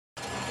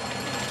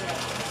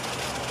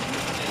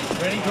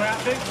Ready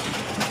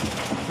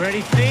graphics?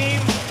 Ready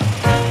theme?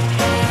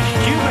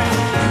 Cue it.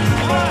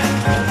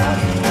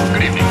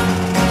 Good evening.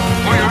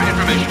 For your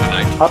information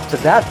tonight. Up to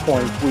that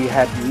point, we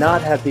had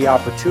not had the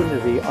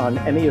opportunity on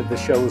any of the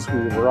shows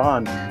we were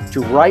on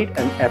to write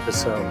an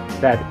episode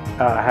that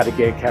had a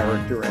gay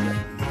character in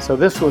it. So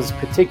this was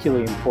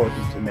particularly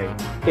important to me.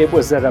 It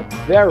was at a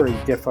very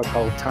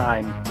difficult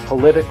time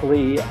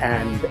politically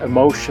and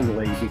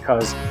emotionally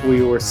because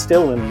we were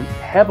still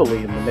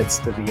heavily in the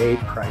midst of the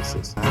AIDS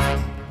crisis.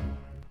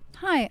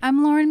 Hi,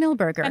 I'm Lauren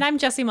Milberger. And I'm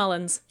Jessie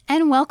Mullins.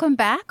 And welcome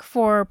back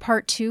for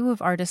part 2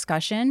 of our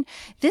discussion.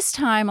 This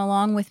time,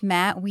 along with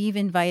Matt, we've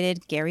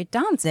invited Gary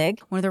Danzig,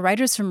 one of the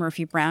writers from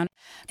Murphy Brown,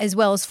 as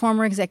well as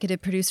former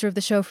executive producer of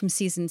the show from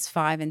seasons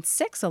 5 and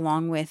 6,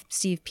 along with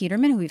Steve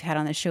Peterman, who we've had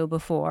on the show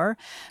before.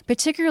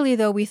 Particularly,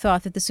 though, we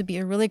thought that this would be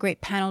a really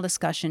great panel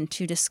discussion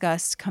to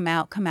discuss Come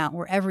Out,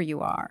 Wherever You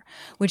Are,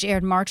 which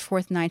aired March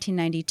 4th,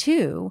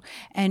 1992,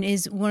 and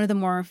is one of the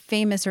more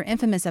famous or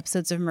infamous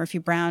episodes of Murphy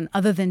Brown,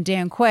 other than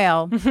Dan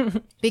Quayle,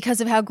 because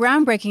of how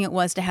groundbreaking it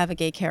was to have a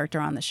gay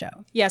character on the show.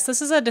 Yes,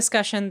 this is a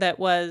discussion that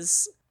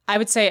was, I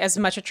would say, as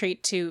much a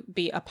treat to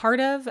be a part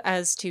of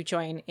as to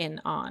join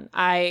in on.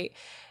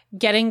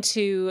 Getting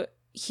to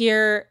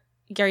hear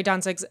Gary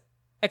Danzig's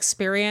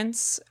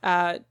experience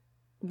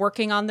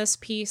working on this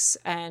piece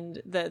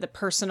and the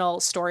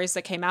personal stories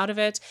that came out of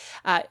it,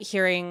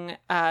 hearing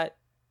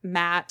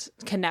Matt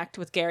connect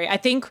with Gary. I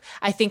think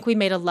we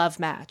made a love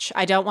match.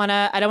 I don't want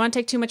to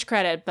take too much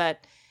credit, but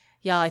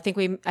yeah, I think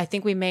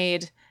we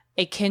made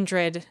a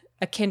kindred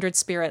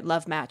spirit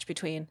love match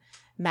between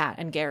Matt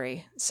and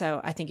Gary. So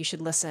I think you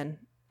should listen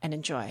and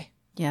enjoy.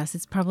 Yes,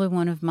 it's probably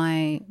one of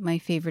my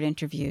favorite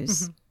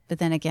interviews. Mm-hmm. But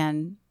then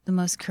again, the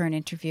most current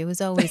interview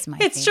is always my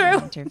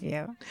favorite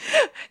interview.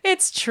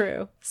 It's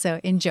true.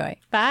 So enjoy.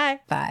 Bye.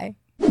 Bye.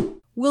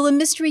 Will a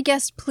mystery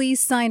guest please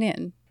sign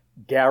in?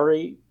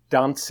 Gary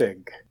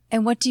Danzig.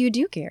 And what do you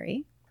do,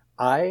 Gary?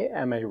 I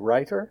am a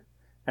writer,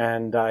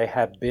 and I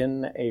have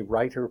been a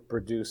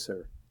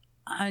writer-producer.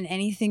 On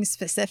anything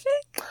specific?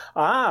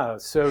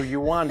 So you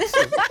want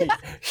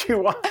you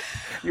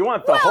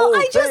want the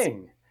whole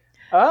thing.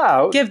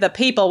 Give the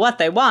people what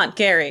they want,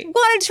 Gary.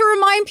 Wanted to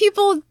remind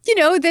people,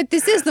 that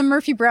this is the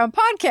Murphy Brown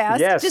podcast,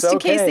 yes, just in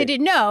case they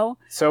didn't know.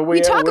 So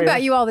we talk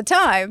about you all the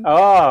time.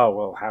 Oh,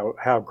 well,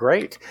 how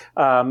great.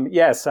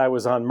 Yes, I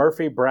was on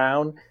Murphy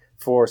Brown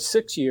for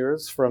 6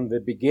 years from the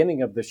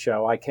beginning of the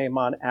show. I came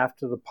on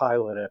after the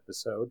pilot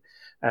episode,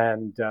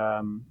 and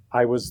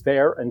I was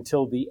there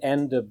until the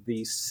end of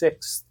the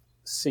 6th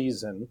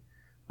season.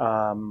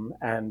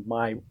 And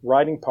my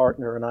writing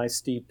partner and I,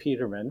 Steve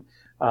Peterman,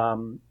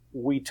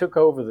 we took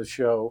over the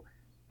show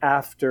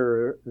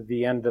after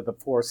the end of the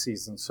 4th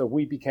season. So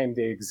we became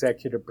the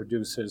executive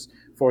producers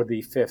for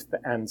the 5th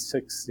and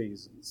 6th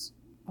seasons.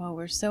 Well,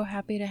 we're so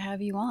happy to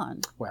have you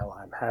on. Well,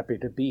 I'm happy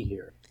to be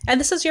here. And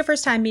this is your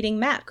first time meeting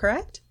Matt,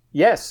 correct?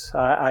 Yes,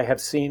 I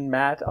have seen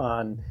Matt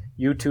on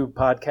YouTube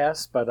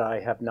podcasts, but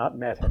I have not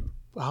met him.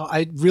 Well,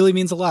 it really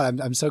means a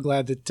lot. I'm so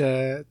glad that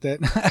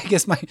I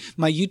guess my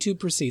YouTube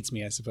precedes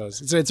me, I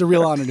suppose. So it's a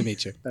real honor to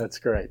meet you. That's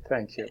great.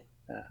 Thank you.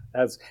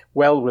 As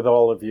well with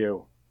all of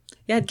you.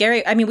 Yeah,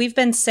 Gary, we've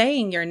been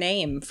saying your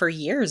name for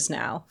years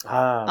now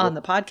on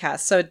the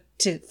podcast. So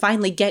to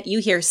finally get you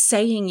here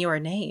saying your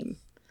name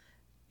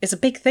is a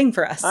big thing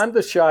for us. I'm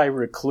the shy,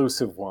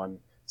 reclusive one,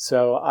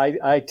 so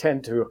I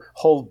tend to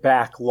hold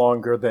back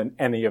longer than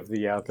any of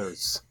the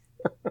others.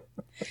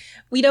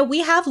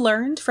 We have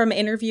learned from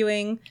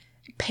interviewing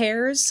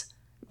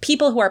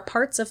people who are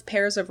parts of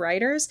pairs of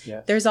writers,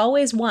 yes. There's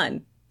always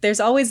one. There's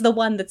always the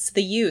one that's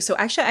the you. So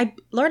actually,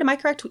 Lauren, am I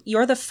correct?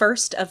 You're the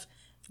first of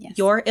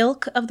your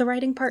ilk of the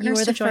writing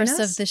partners to join us? You were the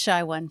first of the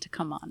shy one to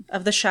come on.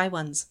 Of the shy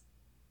ones.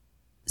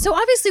 So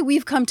obviously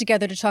we've come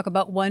together to talk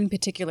about one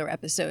particular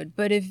episode,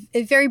 but if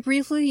very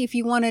briefly, if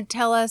you want to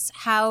tell us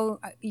how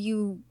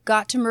you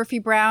got to Murphy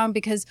Brown,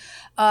 because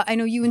I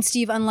know you and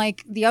Steve,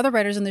 unlike the other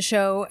writers on the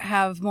show,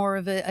 have more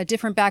of a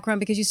different background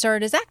because you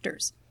started as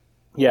actors.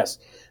 Yes.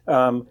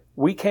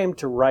 We came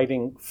to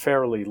writing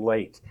fairly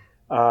late.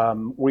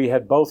 We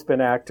had both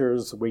been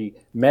actors. We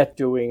met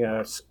doing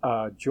a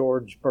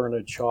George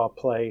Bernard Shaw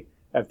play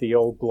at the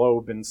Old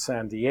Globe in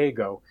San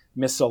Diego,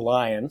 Miss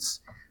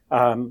Alliance.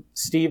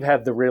 Steve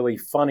had the really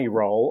funny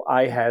role.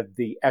 I had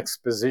the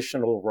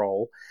expositional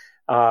role.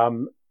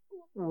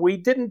 We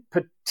didn't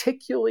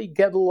particularly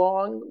get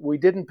along. We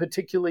didn't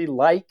particularly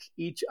like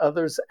each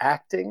other's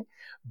acting,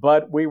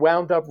 but we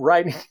wound up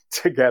writing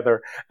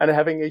together and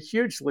having a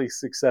hugely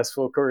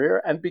successful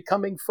career and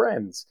becoming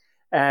friends.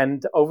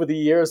 And over the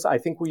years, I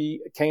think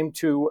we came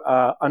to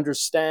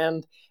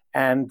understand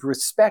and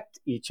respect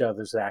each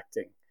other's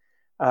acting.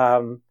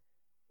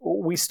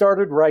 We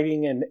started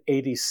writing in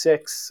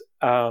 '86.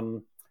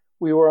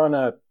 We were on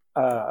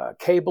a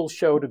cable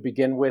show to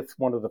begin with,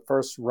 one of the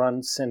first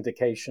run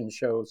syndication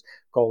shows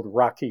called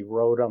Rocky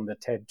Road on the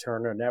Ted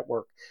Turner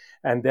Network.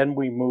 And then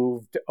we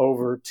moved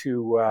over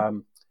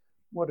to,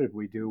 what did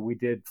we do? We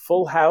did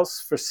Full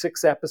House for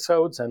 6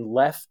 episodes and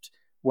left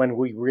when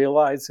we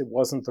realized it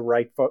wasn't the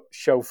right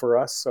show for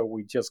us. So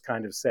we just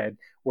kind of said,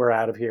 we're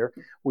out of here.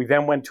 We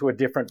then went to a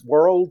different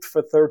world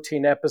for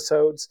 13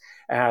 episodes.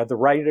 The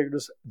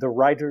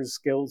Writers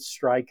Guild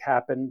strike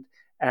happened,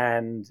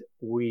 and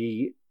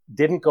we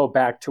didn't go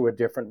back to a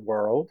different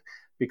world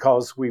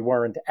because we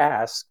weren't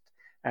asked.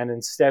 And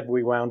instead,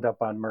 we wound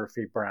up on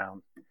Murphy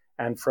Brown.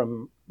 And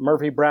from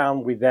Murphy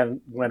Brown, we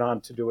then went on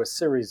to do a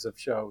series of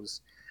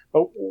shows.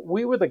 But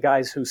we were the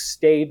guys who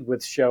stayed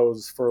with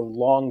shows for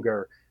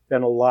longer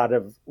than a lot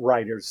of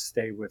writers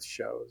stay with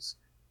shows.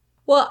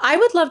 Well, I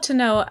would love to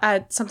know,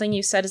 something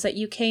you said is that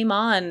you came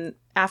on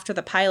after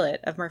the pilot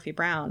of Murphy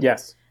Brown.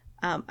 Yes.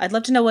 I'd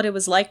love to know what it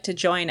was like to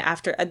join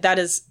after. That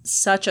is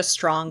such a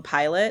strong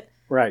pilot.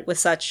 Right. With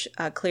such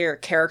clear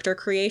character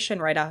creation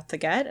right off the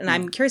get. And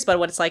I'm curious about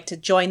what it's like to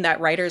join that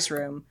writer's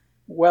room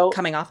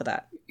coming off of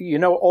that. You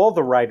know, all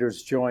the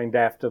writers joined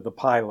after the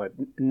pilot.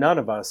 None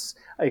of us,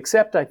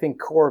 except I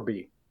think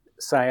Corby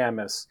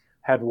Siamis,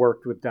 had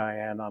worked with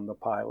Diane on the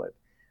pilot.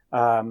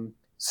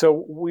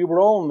 So we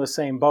were all in the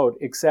same boat,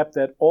 except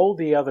that all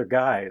the other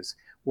guys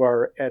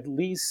were at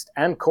least,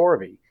 and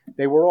Corby,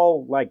 they were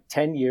all like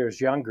 10 years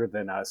younger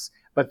than us,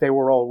 but they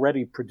were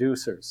already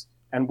producers.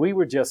 And we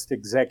were just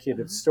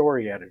executive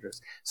story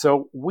editors.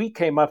 So we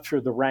came up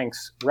through the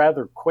ranks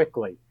rather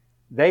quickly.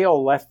 They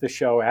all left the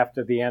show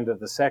after the end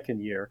of the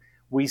second year.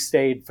 We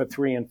stayed for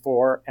 3 and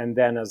 4, and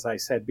then, as I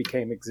said,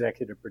 became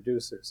executive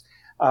producers.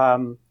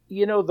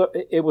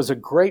 It was a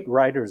great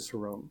writer's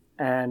room.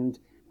 And,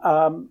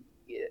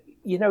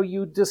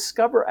 you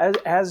discover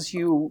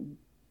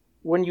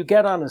when you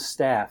get on a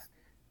staff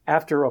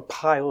after a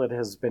pilot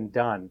has been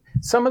done,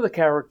 some of the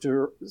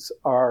characters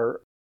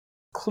are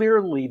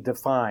clearly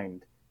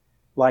defined,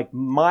 like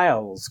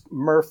Miles,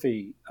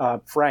 Murphy,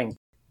 Frank.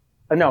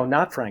 No,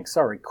 not Frank.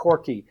 Sorry,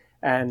 Corky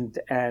and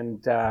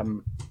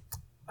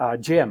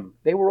Jim.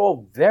 They were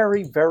all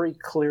very, very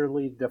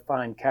clearly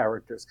defined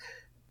characters.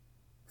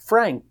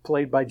 Frank,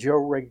 played by Joe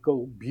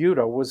Regal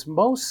Buda, was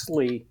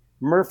mostly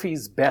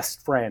Murphy's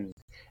best friend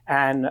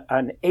and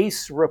an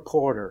ace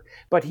reporter,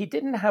 but he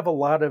didn't have a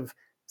lot of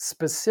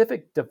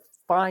specific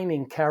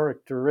defining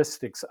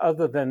characteristics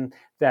other than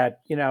that,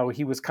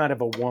 he was kind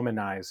of a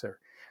womanizer.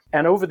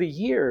 And over the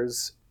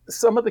years,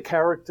 some of the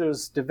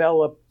characters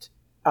developed,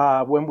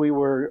 when we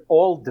were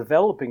all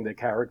developing the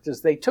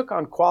characters, they took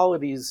on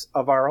qualities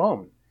of our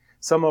own.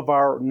 Some of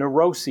our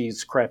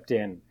neuroses crept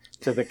in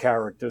to the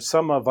characters.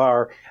 Some of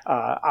our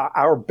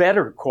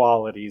better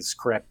qualities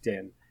crept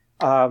in.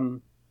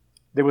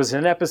 There was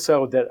an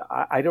episode that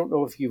I don't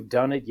know if you've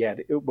done it yet.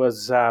 It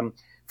was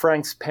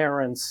Frank's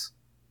parents.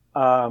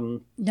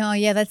 No,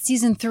 yeah, that's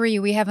season 3.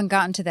 We haven't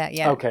gotten to that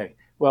yet. Okay.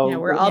 Well,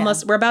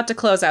 we're about to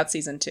close out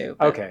season 2.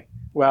 But. Okay.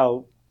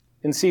 Well,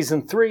 in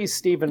season 3,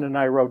 Stephen and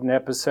I wrote an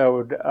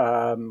episode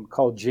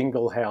called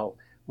Jingle Hell,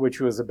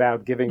 which was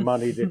about giving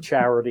money to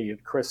charity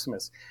at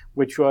Christmas,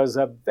 which was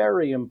a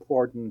very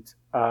important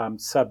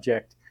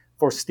subject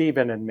for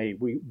Stephen and me.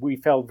 We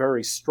felt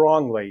very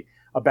strongly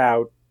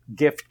about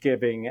gift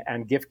giving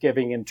and gift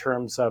giving in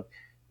terms of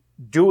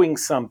doing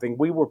something.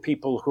 We were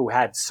people who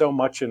had so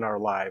much in our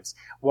lives.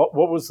 What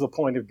was the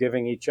point of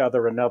giving each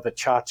other another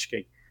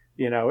tchotchke?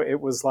 It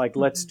was like,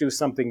 let's do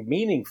something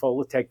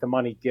meaningful, take the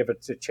money, give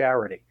it to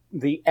charity.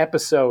 The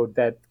episode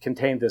that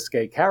contained this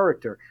gay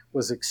character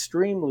was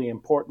extremely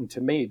important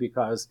to me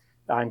because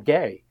I'm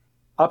gay.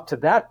 Up to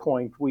that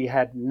point, we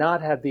had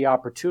not had the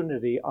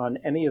opportunity on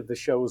any of the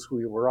shows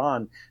we were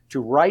on to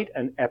write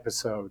an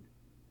episode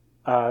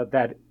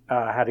that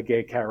had a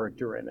gay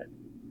character in it.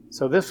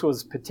 So this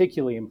was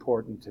particularly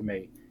important to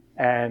me.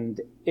 And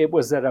it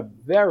was at a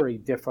very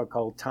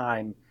difficult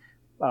time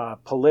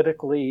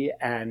politically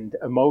and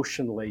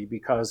emotionally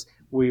because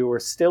we were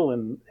still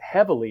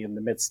heavily in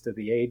the midst of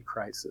the AIDS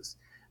crisis.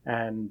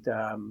 And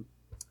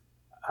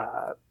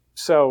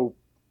so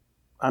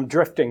I'm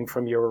drifting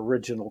from your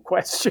original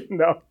question,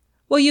 though.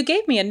 Well, you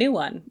gave me a new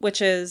one,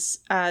 which is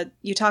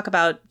you talk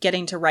about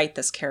getting to write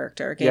this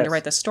character, getting to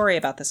write the story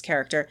about this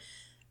character.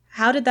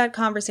 How did that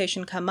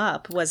conversation come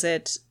up? Was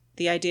it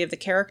the idea of the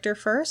character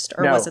first,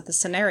 or was it the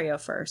scenario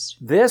first?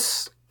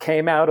 This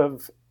came out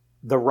of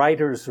the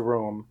writer's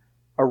room.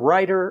 A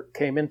writer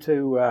came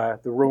into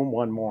the room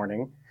one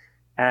morning,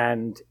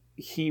 and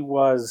he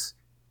was,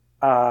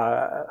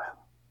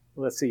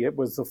 it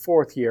was the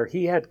 4th year.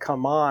 He had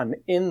come on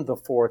in the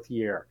 4th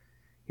year.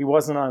 He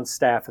wasn't on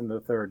staff in the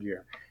 3rd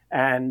year.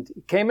 And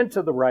he came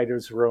into the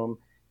writer's room,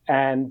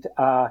 and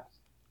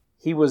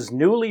he was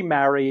newly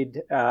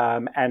married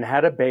and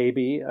had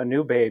a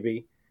new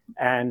baby.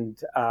 And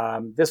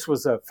this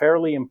was a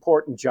fairly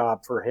important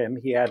job for him.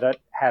 He had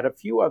a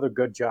few other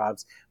good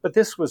jobs, but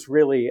this was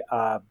really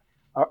a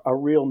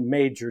real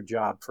major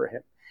job for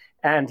him.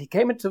 And he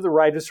came into the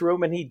writer's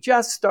room and he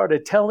just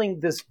started telling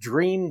this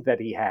dream that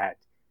he had.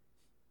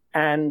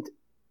 And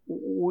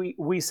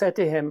we said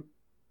to him,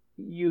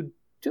 "You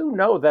do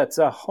know that's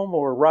a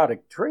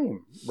homoerotic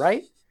dream,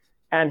 right?"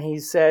 And he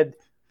said,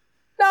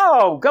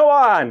 "No, go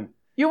on.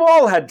 You've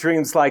all had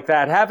dreams like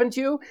that, haven't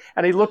you?"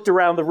 And he looked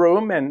around the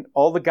room and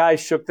all the guys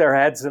shook their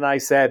heads. And I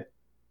said,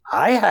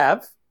 I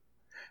have.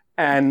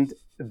 And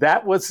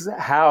that was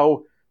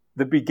how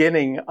the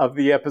beginning of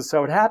the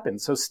episode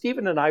happened. So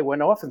Stephen and I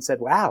went off and said,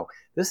 wow,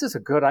 this is a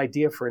good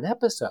idea for an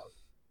episode.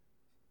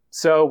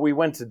 So we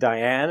went to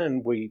Diane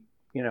and we,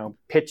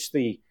 pitched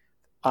the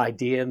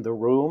idea in the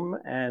room.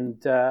 And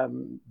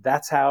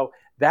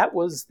that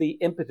was the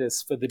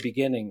impetus for the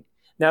beginning.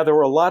 Now, there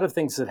were a lot of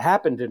things that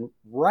happened in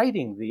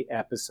writing the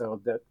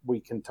episode that we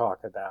can talk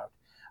about.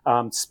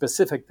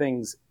 Specific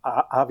things,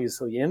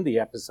 obviously, in the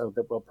episode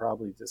that we'll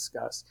probably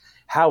discuss,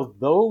 how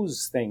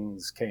those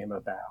things came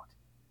about.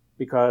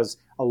 Because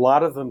a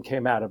lot of them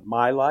came out of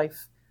my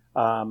life.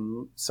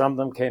 Some of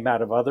them came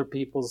out of other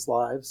people's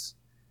lives.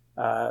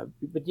 But,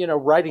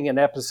 writing an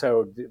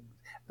episode,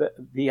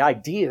 the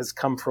ideas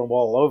come from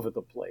all over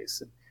the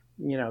place.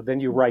 Then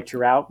you write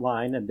your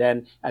outline, and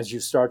then as you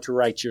start to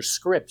write your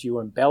script, you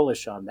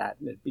embellish on that,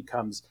 and it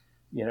becomes,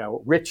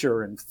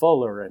 richer and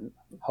fuller and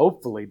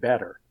hopefully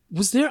better.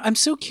 I'm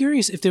so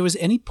curious if there was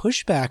any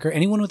pushback or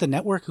anyone with a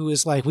network who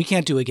was like, we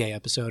can't do a gay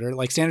episode, or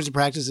like Standards of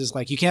Practice is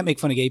like, you can't make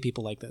fun of gay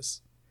people like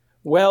this.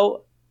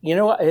 Well,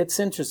 it's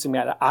interesting,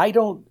 Matt. I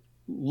don't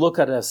look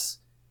at this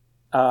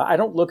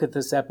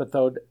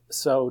episode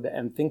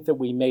and think that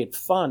we made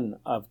fun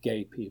of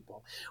gay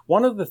people.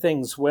 One of the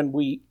things when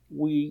we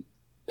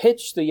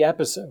pitched the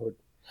episode,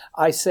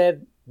 I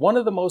said one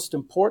of the most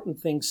important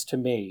things to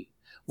me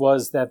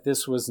was that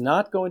this was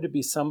not going to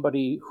be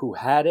somebody who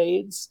had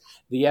AIDS.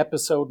 The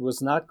episode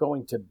was not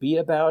going to be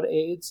about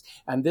AIDS.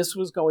 And this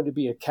was going to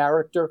be a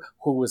character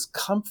who was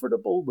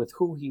comfortable with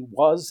who he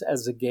was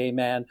as a gay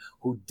man,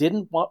 who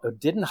didn't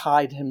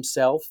hide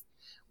himself,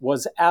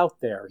 was out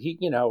there.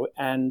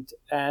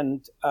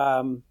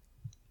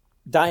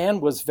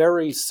 Diane was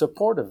very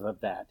supportive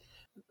of that.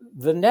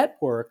 The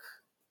network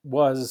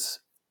was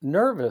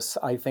nervous,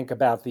 I think,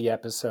 about the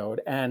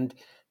episode, and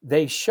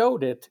they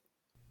showed it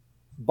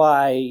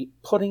by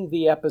putting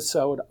the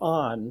episode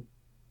on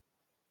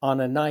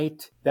a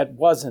night that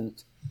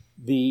wasn't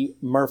the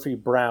Murphy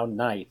Brown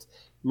night.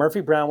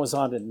 Murphy Brown was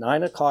on at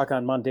 9:00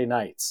 on Monday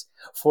nights.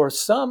 For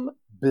some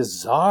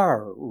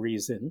bizarre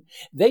reason,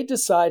 they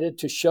decided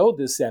to show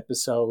this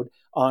episode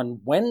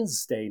on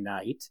Wednesday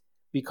night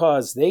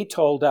because they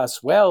told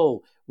us,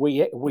 well,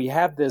 we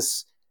have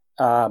this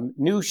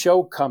new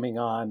show coming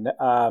on.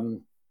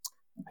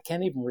 I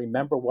can't even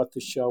remember what the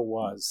show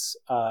was.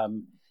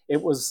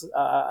 It was,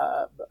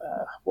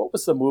 what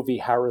was the movie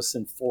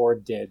Harrison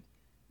Ford did?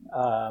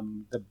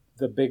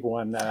 The big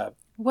one.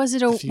 Was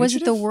it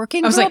the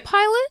Working Girl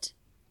pilot?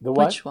 The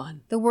what? Which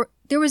one?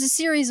 There was a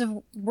series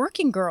of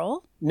Working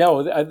Girl.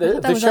 No,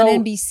 that was show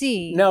on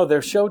NBC. No,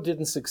 their show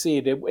didn't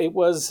succeed. It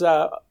was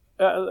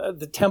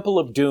the Temple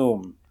of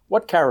Doom.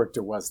 What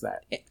character was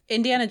that?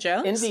 Indiana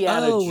Jones?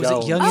 Indiana Jones. Was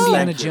it Young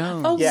Indiana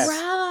Jones? Oh, yes.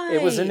 right.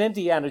 It was an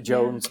Indiana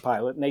Jones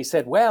pilot. And they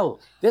said, well,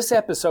 this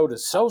episode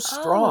is so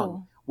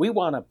strong, we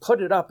want to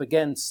put it up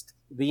against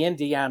the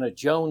Indiana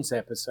Jones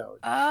episode.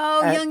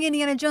 Oh, and Young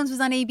Indiana Jones was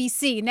on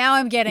ABC. Now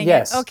I'm getting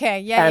yes. it. Okay,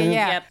 yeah.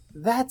 Yep.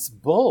 That's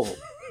bull,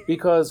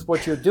 because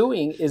what you're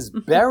doing is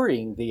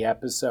burying the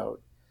episode.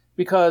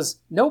 Because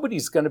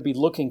nobody's going to be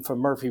looking for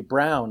Murphy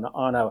Brown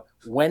on a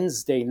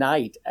Wednesday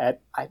night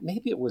at,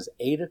 maybe it was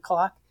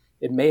 8:00.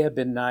 It may have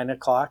been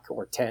 9:00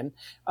 or 10.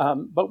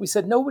 But we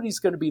said nobody's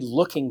going to be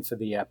looking for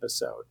the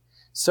episode.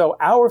 So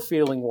our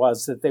feeling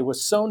was that they were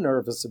so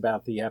nervous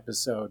about the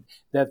episode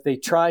that they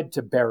tried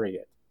to bury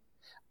it.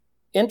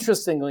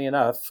 Interestingly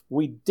enough,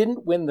 we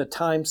didn't win the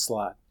time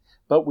slot,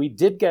 but we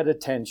did get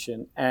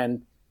attention.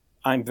 And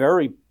I'm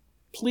very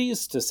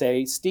pleased to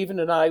say Stephen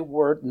and I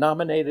were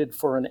nominated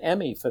for an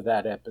Emmy for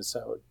that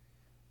episode,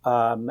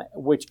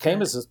 which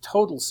came as a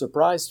total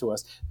surprise to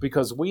us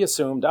because we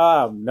assumed,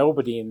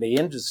 nobody in the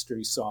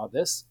industry saw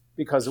this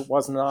because it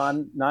wasn't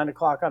on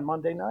 9:00 on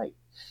Monday night.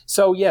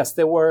 So yes,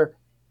 there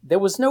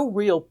was no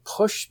real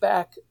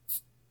pushback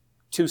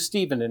to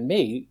Stephen and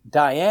me.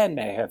 Diane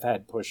may have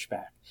had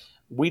pushback.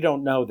 We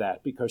don't know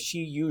that because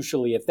she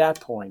usually, at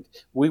that point,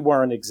 we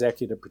weren't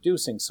executive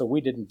producing, so we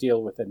didn't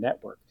deal with the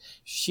network.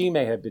 She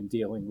may have been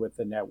dealing with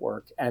the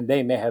network, and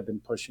they may have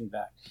been pushing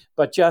back.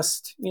 But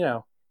just,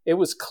 it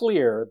was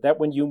clear that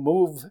when you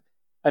move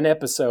an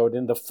episode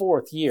in the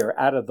fourth year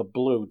out of the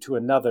blue to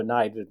another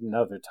night at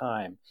another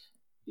time,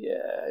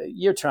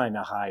 you're trying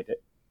to hide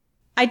it.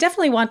 I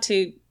definitely want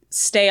to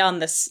stay on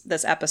this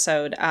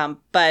episode,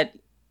 but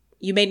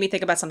you made me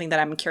think about something that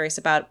I'm curious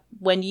about.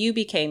 When you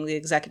became the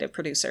executive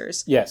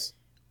producers, yes,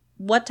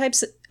 what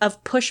types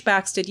of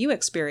pushbacks did you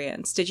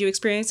experience? Did you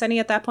experience any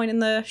at that point in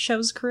the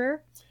show's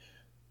career?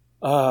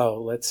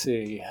 Oh, let's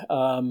see.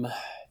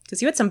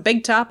 Because you had some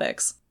big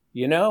topics.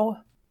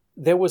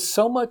 There was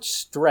so much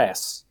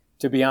stress,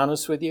 to be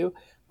honest with you.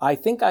 I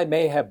think I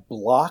may have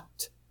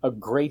blocked a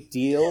great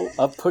deal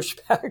of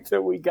pushback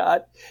that we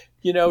got,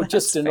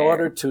 just in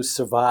order to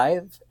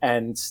survive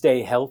and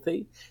stay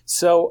healthy.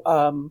 So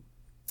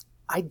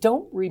I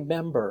don't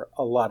remember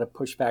a lot of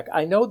pushback.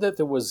 I know that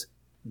there was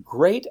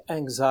great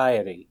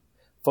anxiety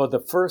for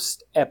the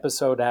first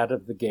episode out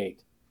of the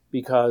gate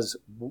because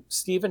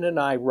Stephen and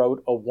I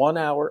wrote a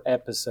 1-hour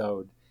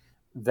episode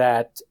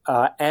that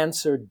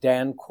answered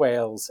Dan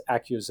Quayle's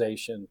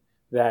accusation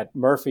that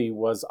Murphy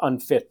was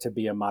unfit to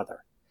be a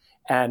mother.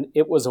 And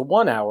it was a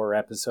 1-hour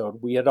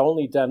episode. We had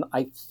only done,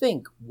 I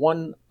think,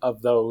 one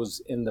of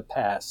those in the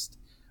past.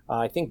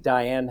 I think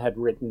Diane had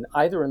written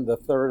either in the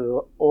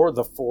third or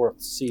the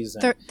fourth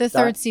season. The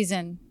third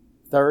season.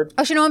 Third?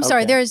 Oh, no, I'm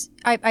sorry. Okay.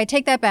 I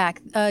take that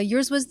back.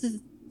 Yours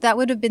was that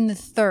would have been the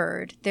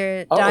third.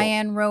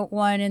 Diane wrote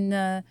one in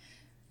the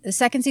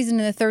second season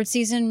and the third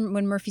season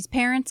when Murphy's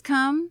parents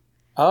come.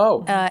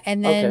 Oh.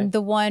 And then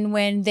the one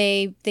when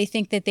they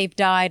think that they've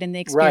died and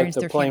they experience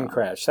their plane funeral.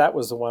 crash. That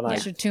was the one I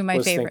Those are two of my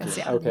was favorites.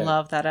 thinking. Yeah. Okay.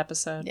 Love that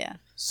episode. Yeah.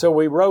 So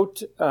we wrote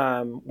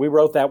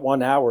that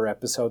 1-hour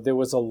episode. There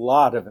was a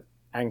lot of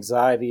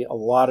anxiety, a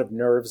lot of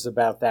nerves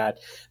about that.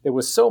 There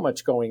was so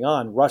much going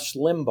on. Rush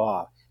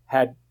Limbaugh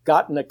had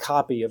gotten a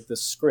copy of the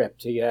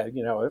script. He had,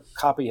 a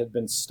copy had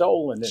been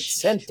stolen and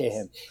sent to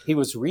him. He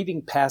was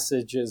reading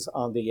passages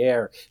on the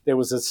air. There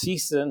was a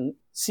cease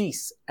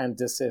and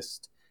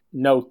desist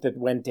note that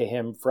went to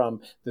him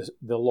from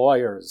the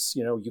lawyers.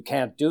 You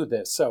can't do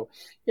this. So,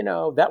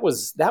 that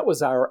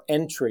was our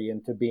entry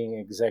into being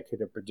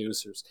executive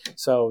producers.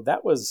 So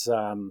that was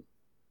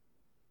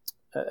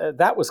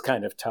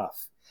kind of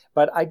tough.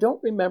 But I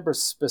don't remember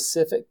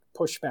specific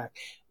pushback.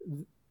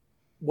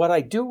 What I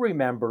do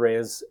remember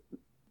is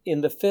in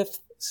the 5th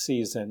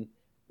season,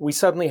 we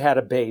suddenly had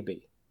a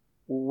baby.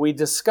 We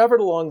discovered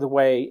along the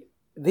way,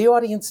 the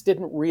audience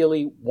didn't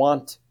really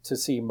want to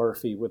see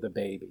Murphy with a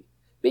baby.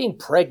 Being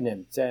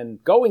pregnant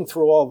and going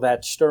through all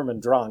that Sturm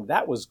und Drang,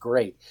 that was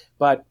great.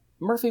 But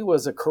Murphy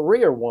was a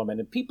career woman,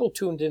 and people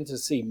tuned in to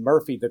see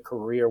Murphy, the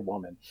career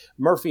woman,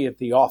 Murphy at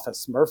the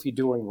office, Murphy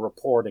doing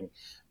reporting.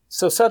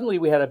 So suddenly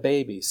we had a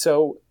baby.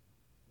 So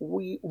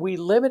we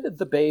limited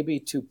the baby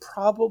to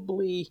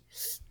probably,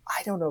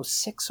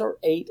 6 or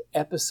 8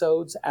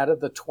 episodes out of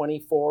the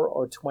 24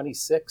 or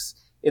 26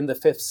 in the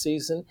 5th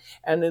season.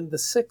 And in the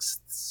 6th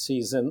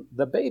season,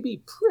 the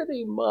baby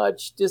pretty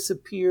much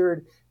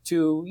disappeared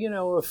to,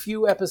 a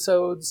few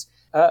episodes.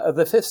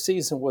 The 5th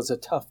season was a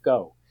tough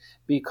go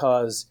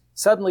because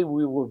suddenly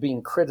we were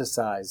being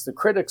criticized. The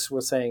critics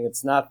were saying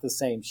it's not the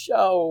same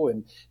show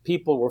and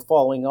people were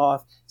falling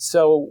off.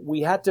 So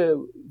we had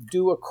to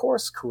do a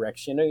course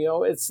correction.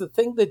 It's the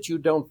thing that you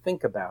don't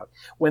think about.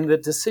 When the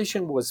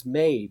decision was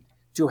made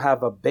to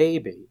have a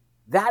baby,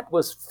 that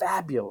was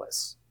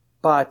fabulous.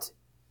 But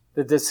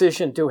the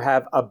decision to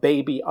have a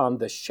baby on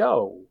the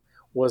show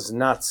was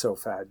not so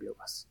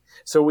fabulous.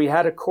 So we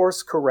had to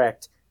course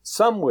correct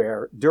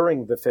somewhere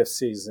during the 5th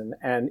season,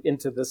 and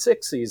into the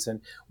 6th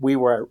season, we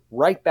were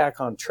right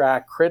back on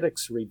track.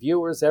 Critics,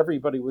 reviewers,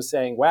 everybody was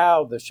saying,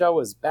 wow, the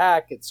show is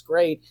back. It's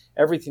great.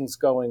 Everything's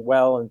going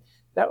well. And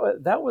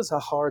that was a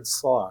hard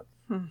slog.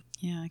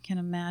 Yeah, I can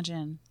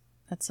imagine.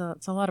 It's a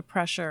lot of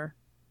pressure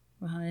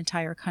when an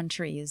entire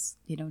country is,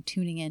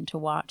 tuning in to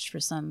watch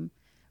for some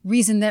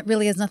reason that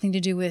really has nothing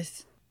to do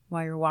with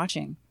why you're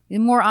watching.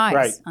 More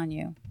eyes on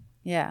you.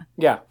 Yeah.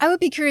 Yeah. I would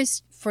be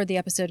curious for the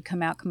episode to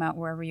come out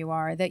wherever you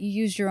are, that you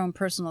used your own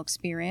personal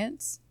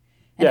experience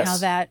and how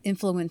that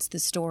influenced the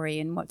story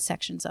and what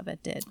sections of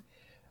it did.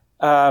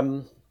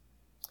 Well,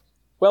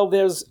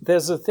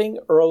 there's a thing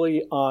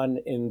early on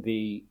in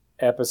the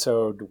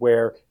episode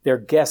where they're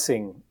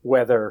guessing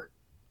whether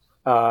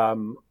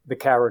the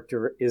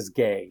character is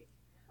gay.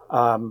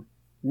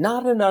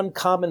 Not an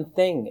uncommon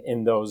thing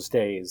in those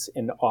days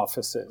in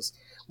offices.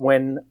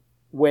 When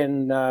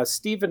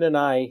Stephen and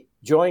I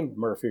joined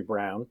Murphy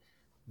Brown,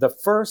 the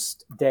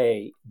first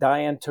day,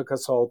 Diane took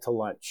us all to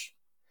lunch.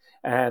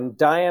 And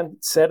Diane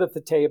said at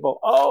the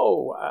table,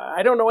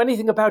 I don't know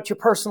anything about your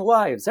personal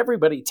lives.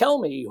 Everybody, tell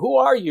me, who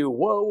are you?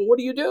 What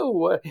do you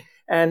do?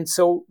 And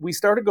so we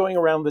started going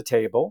around the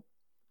table.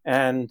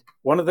 And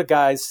one of the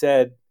guys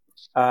said,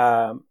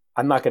 I'm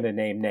not going to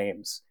name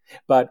names,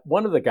 but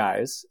one of the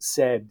guys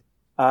said,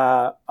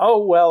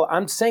 well,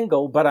 I'm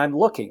single, but I'm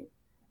looking.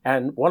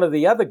 And one of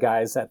the other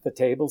guys at the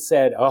table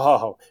said,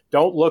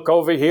 don't look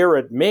over here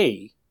at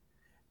me.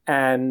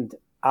 And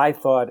I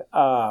thought,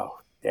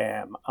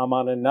 damn, I'm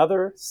on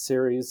another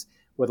series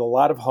with a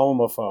lot of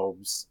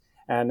homophobes,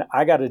 and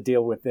I got to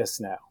deal with this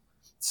now.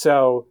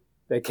 So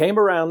they came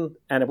around,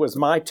 and it was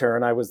my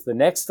turn. I was the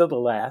next to the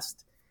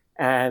last.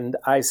 And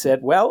I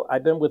said, well,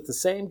 I've been with the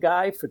same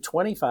guy for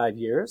 25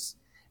 years,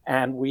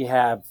 and we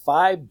have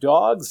 5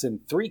 dogs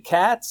and 3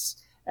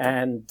 cats.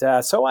 And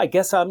so I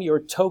guess I'm your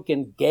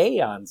token gay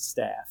on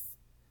staff.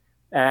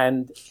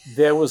 And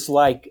there was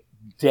like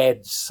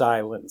dead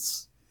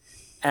silence.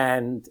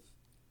 And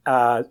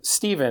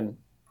Stephen,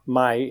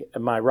 my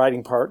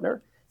writing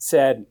partner,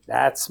 said,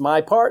 that's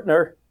my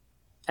partner.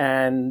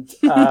 And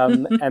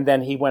and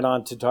then he went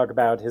on to talk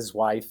about his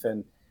wife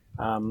and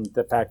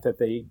the fact that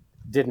they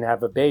didn't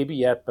have a baby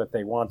yet, but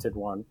they wanted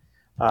one.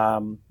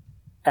 What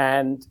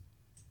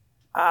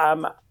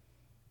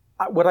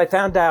I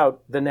found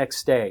out the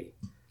next day,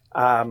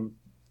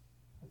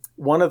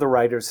 one of the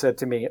writers said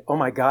to me, oh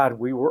my God,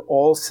 we were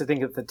all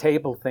sitting at the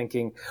table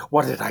thinking,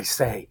 what did I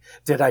say?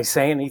 Did I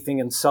say anything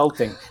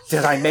insulting?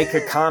 Did I make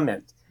a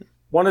comment?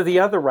 one of the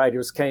other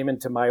writers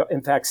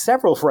in fact,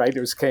 several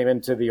writers came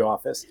into the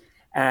office,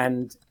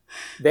 and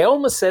they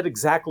almost said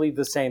exactly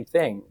the same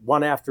thing,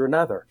 one after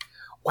another.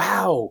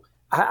 Wow,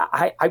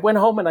 I went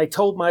home and I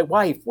told my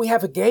wife, we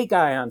have a gay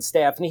guy on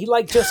staff, and he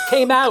just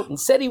came out and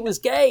said he was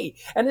gay.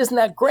 And isn't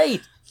that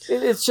great?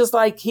 It's just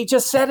like he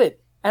just said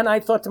it. And I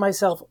thought to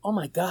myself, oh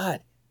my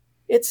God,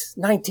 it's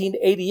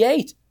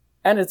 1988.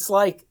 And it's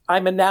like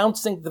I'm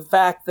announcing the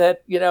fact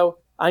that,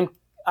 I'm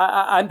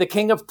the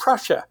king of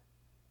Prussia.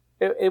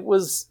 It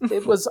was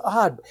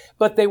odd,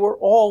 but they were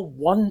all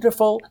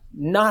wonderful,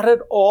 not at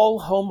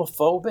all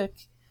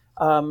homophobic.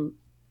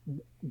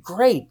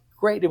 Great.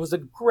 It was a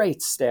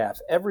great staff.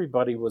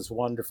 Everybody was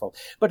wonderful.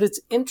 But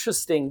it's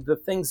interesting the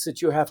things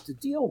that you have to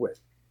deal with,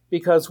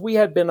 because we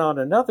had been on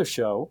another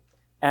show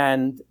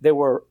and they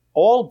were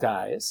all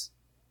guys,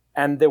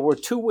 and there were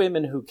 2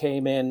 women who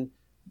came in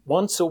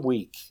once a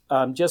week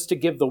just to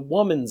give the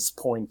woman's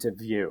point of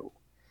view.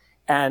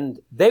 And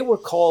they were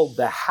called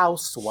the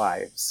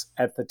housewives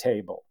at the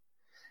table.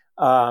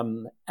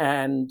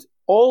 And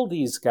all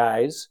these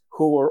guys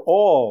who were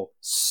all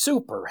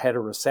super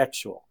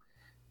heterosexual,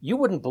 you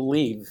wouldn't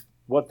believe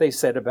what they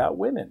said about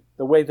women,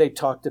 the way they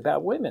talked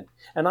about women.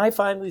 And I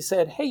finally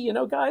said, hey,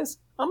 guys,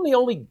 I'm the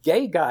only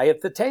gay guy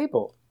at the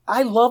table.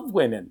 I love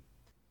women.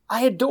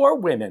 I adore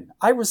women.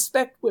 I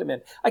respect women.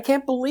 I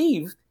can't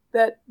believe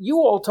that you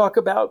all talk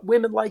about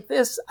women like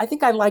this. I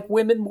think I like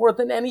women more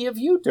than any of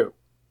you do.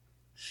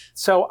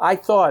 So I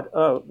thought,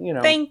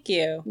 Thank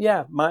you.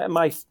 Yeah,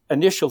 my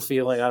initial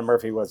feeling on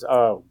Murphy was,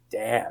 oh,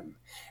 damn.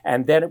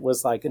 And then it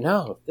was like,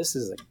 no, this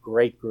is a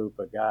great group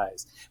of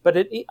guys.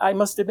 But I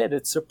must admit,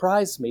 it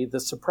surprised me,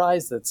 the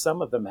surprise that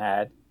some of them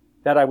had,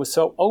 that I was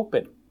so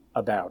open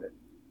about it.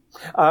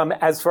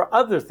 As for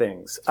other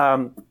things,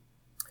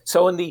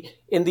 so in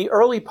the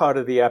early part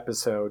of the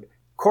episode,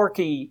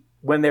 Corky,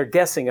 when they're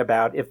guessing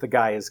about if the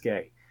guy is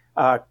gay,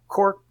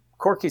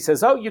 Corky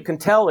says, oh, you can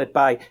tell it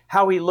by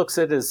how he looks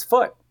at his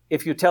foot.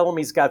 If you tell him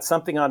he's got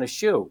something on his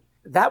shoe.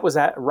 That was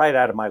right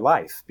out of my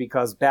life,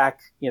 because back,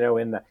 in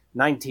the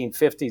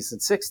 1950s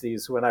and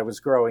 60s when I was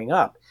growing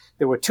up,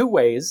 there were 2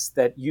 ways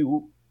that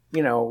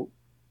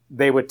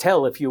they would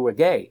tell if you were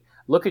gay.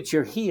 Look at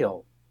your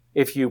heel.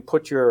 If you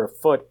put your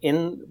foot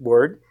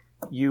inward,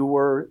 you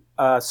were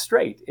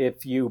straight.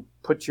 If you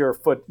put your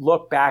foot,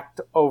 look back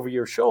over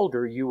your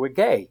shoulder, you were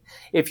gay.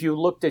 If you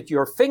looked at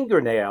your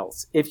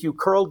fingernails, if you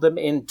curled them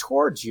in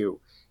towards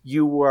you,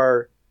 you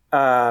were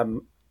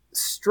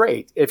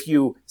straight. If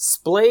you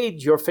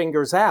splayed your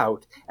fingers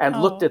out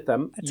and looked at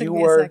them, you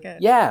were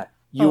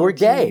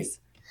gay.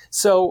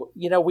 So,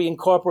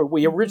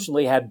 we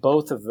originally had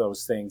both of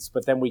those things,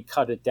 but then we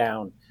cut it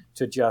down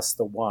to just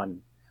the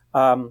one.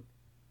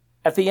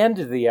 At the end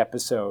of the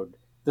episode,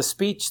 the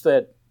speech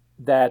that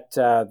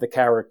the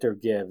character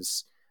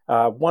gives,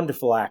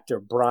 wonderful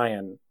actor,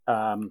 Brian,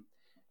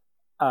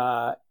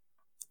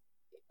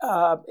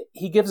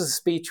 he gives a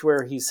speech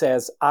where he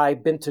says,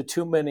 I've been to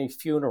too many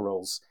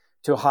funerals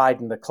to hide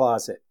in the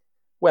closet.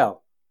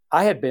 Well,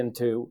 I had been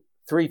to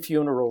 3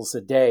 funerals a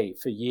day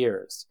for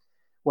years.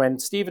 When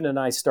Stephen and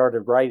I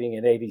started writing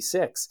in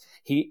 86,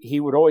 he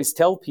would always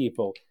tell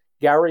people,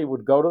 Gary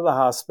would go to the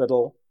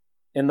hospital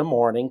in the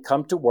morning,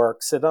 come to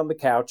work, sit on the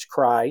couch,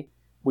 cry.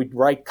 We'd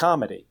write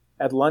comedy.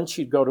 At lunch,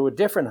 he'd go to a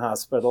different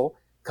hospital,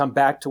 come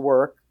back to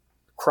work,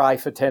 cry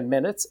for 10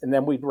 minutes, and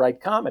then we'd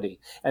write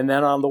comedy. And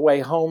then on the way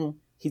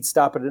home, he'd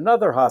stop at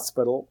another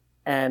hospital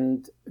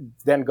and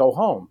then go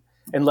home,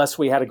 unless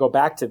we had to go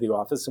back to the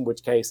office, in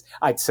which case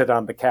I'd sit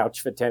on the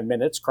couch for 10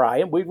 minutes, cry,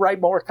 and we'd write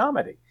more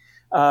comedy.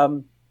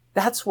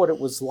 That's what it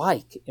was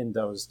like in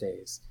those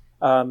days.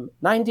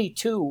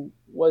 92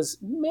 was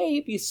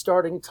maybe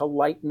starting to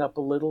lighten up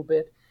a little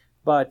bit,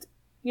 but,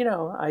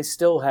 I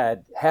still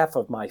had half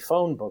of my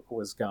phone book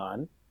was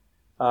gone.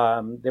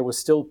 There were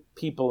still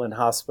people in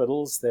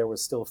hospitals. There were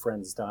still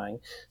friends dying.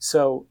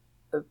 So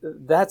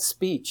that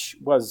speech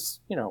was,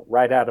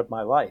 right out of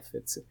my life.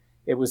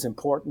 It was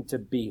important to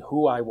be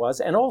who I was.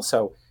 And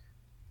also,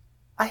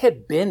 I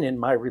had been in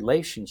my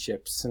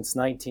relationship since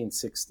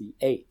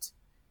 1968.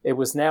 It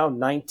was now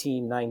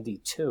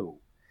 1992.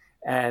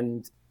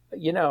 And,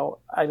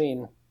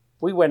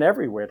 we went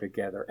everywhere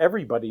together.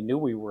 Everybody knew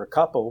we were a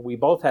couple. We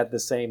both had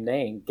the same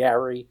name,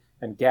 Gary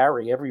and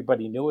Gary.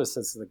 Everybody knew us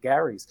as the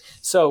Garys.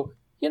 So,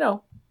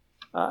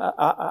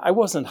 I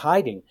wasn't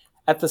hiding.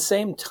 At the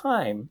same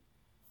time,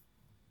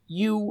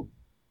 in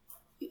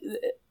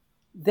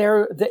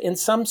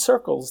some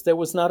circles, there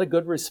was not a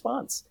good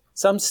response.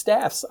 Some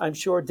staffs, I'm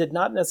sure, did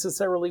not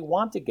necessarily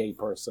want a gay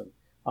person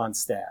on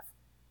staff.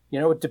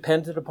 It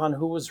depended upon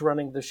who was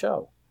running the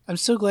show. I'm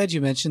so glad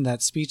you mentioned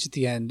that speech at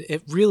the end.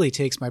 It really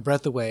takes my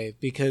breath away,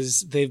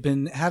 because they've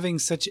been having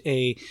such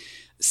a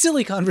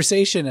silly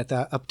conversation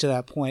up to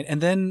that point,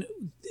 and then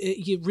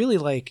it really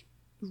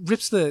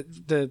rips it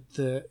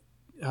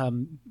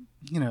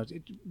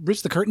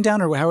rips the curtain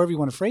down, or however you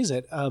want to phrase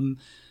it,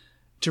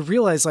 to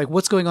realize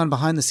what's going on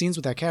behind the scenes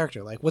with that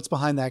character, what's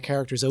behind that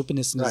character's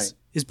openness and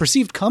his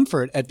perceived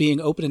comfort at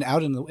being open and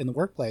out in the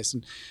workplace.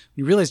 And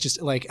you realize just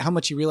how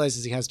much he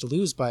realizes he has to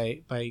lose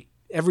by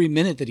every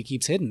minute that he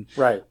keeps hidden.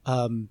 Right.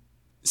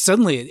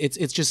 Suddenly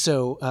it's just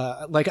so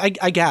like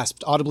I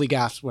gasped, audibly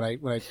gasped when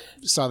I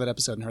saw that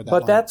episode and heard that.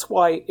 But line. that's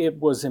why it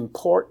was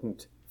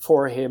important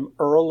for him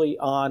early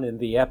on in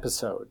the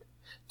episode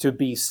to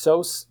be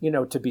so,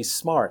 to be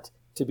smart,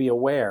 to be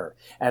aware.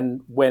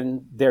 And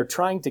when they're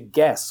trying to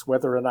guess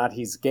whether or not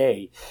he's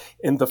gay,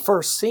 in the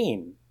first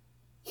scene,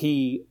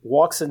 he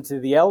walks into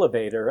the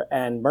elevator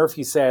and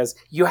Murphy says,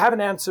 "You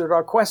haven't answered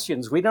our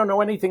questions. We don't know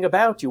anything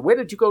about you. Where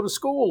did you go to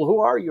school? Who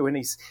are you?" And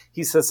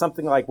he says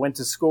something like, "Went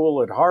to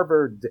school at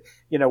Harvard,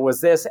 was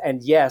this,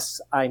 and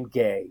yes, I'm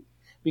gay."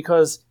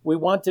 Because we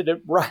wanted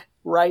it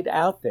right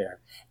out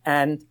there.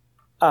 And,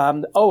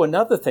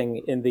 another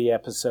thing in the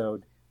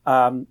episode,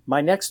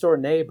 my next door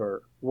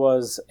neighbor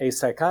was a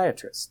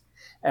psychiatrist.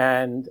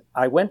 And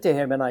I went to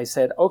him and I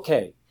said,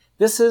 "Okay,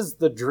 this is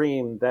the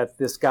dream that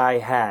this guy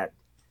had.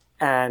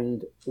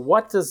 And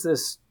what does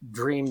this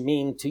dream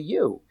mean to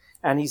you?"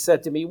 And he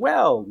said to me,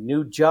 "Well,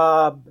 new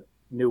job,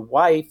 new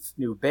wife,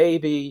 new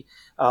baby,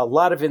 a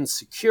lot of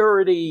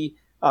insecurity.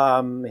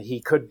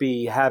 He could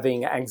be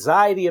having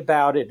anxiety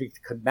about it.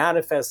 It could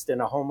manifest in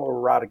a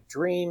homoerotic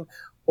dream,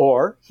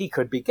 or he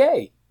could be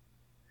gay."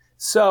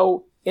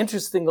 So,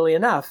 interestingly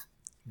enough,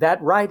 that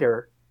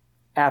writer,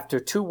 after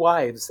 2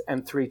 wives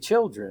and 3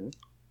 children,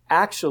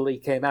 actually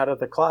came out of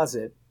the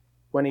closet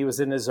when he was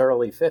in his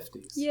early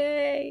 50s.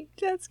 Yay,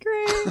 that's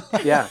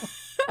great. Yeah.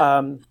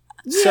 But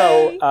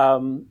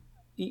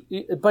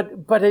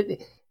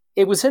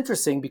it was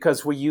interesting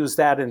because we used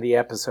that in the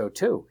episode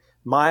too.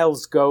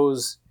 Miles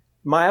goes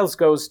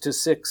to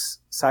 6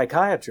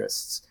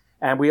 psychiatrists,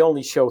 and we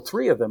only show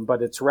 3 of them,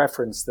 but it's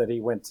referenced that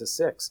he went to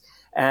 6.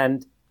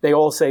 And they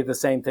all say the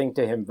same thing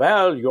to him.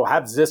 "Well, you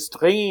have this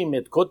dream.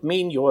 It could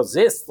mean you're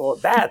this or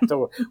that,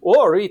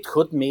 or it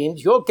could mean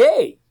you're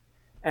gay."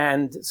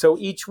 And so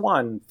each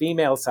one,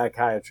 female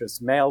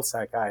psychiatrist, male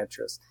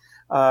psychiatrist.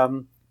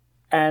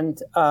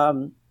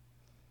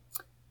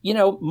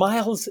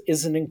 Miles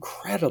is an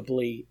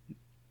incredibly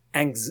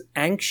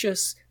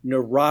anxious,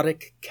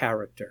 neurotic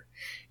character.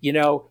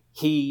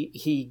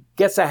 He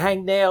gets a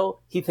hangnail,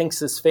 he thinks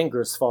his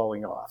finger's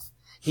falling off.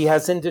 He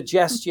has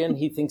indigestion,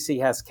 he thinks he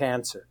has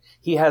cancer.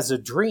 He has a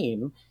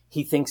dream,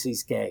 he thinks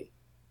he's gay.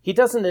 He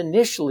doesn't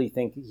initially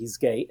think he's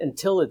gay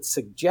until it's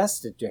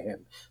suggested to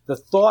him. The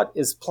thought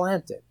is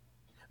planted.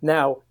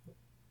 Now,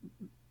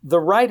 the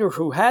writer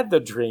who had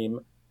the dream,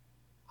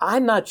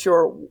 I'm not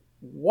sure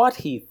what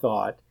he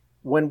thought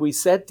when we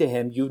said to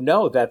him,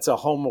 that's a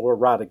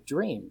homoerotic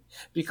dream,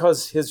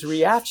 because his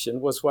reaction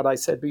was what I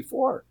said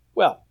before.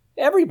 Well,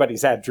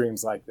 everybody's had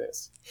dreams like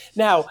this.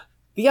 Now,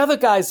 the other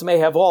guys may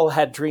have all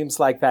had dreams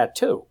like that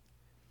too,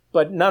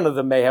 but none of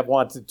them may have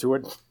wanted to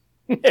admit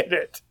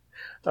it.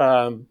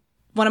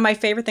 One of my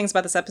favorite things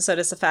about this episode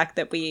is the fact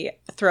that we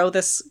throw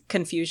this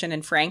confusion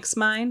in Frank's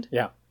mind.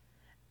 Yeah.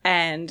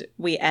 And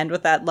we end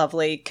with that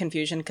lovely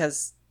confusion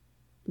because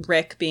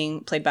Rick,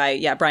 being played by,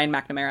 Brian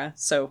McNamara,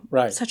 so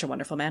right. Such a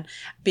wonderful man,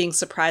 being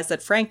surprised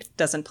that Frank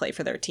doesn't play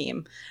for their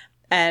team.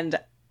 And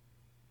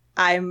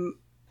I'm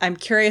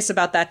curious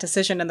about that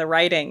decision in the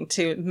writing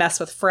to mess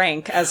with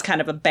Frank as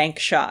kind of a bank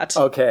shot.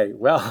 Okay,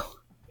 well,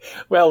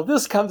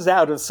 this comes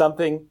out of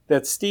something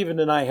that Stephen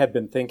and I had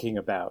been thinking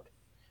about.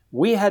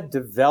 We had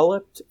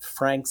developed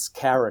Frank's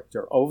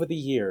character over the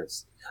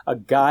years, a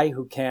guy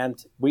who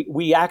can't,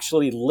 we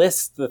actually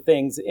list the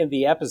things in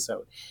the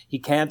episode. He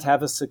can't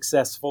have a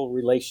successful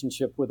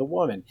relationship with a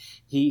woman.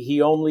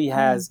 He only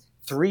has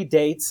 3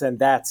 dates and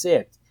that's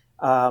it.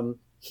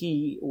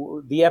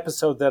 The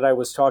episode that I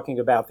was talking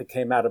about that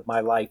came out of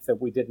my life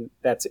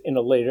that's in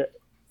a later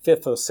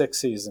 5th or 6th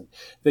season,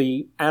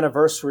 the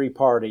anniversary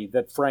party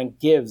that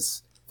Frank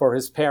gives for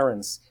his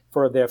parents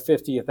for their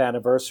 50th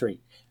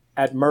anniversary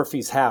at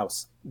Murphy's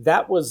house.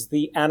 That was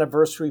the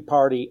anniversary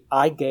party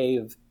I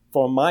gave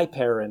for my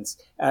parents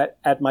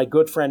at my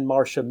good friend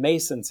Marcia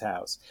Mason's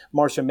house.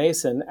 Marcia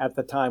Mason at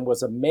the time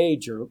was a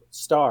major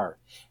star.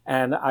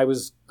 And I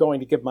was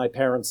going to give my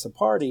parents a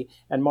party.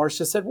 And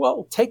Marcia said,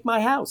 "Well, take my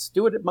house.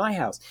 Do it at my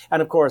house."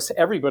 And of course,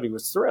 everybody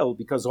was thrilled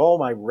because all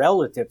my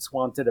relatives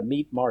wanted to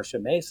meet Marcia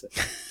Mason.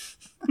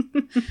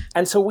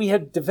 And so we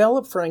had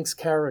developed Frank's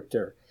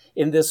character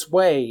in this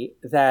way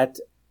that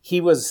he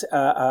was,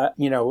 a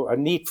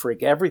neat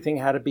freak. Everything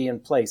had to be in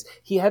place.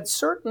 He had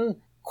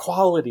certain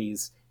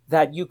qualities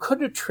that you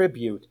could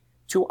attribute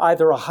to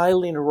either a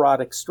highly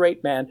neurotic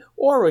straight man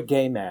or a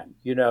gay man,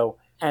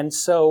 And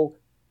so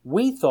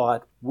we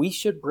thought we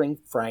should bring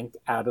Frank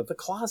out of the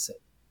closet.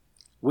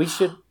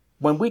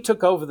 When we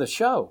took over the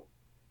show,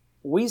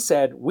 we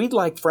said we'd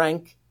like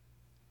Frank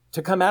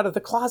to come out of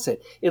the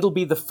closet. It'll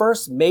be the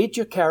first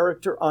major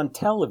character on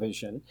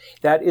television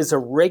that is a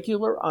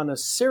regular on a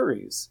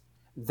series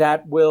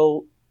that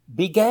will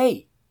be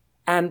gay.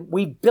 And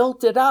we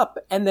built it up.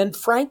 And then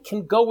Frank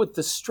can go with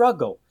the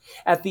struggle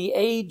at the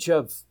age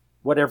of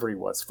whatever he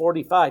was,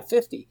 45,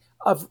 50,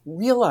 of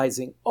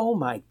realizing, oh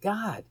my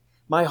God,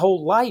 my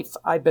whole life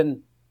I've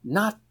been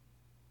not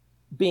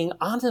being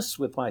honest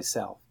with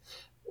myself.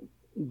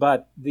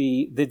 But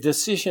the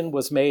decision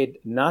was made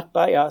not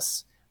by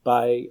us,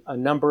 by a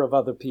number of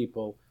other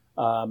people,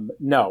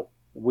 no,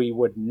 we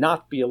would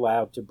not be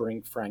allowed to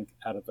bring Frank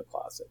out of the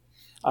closet.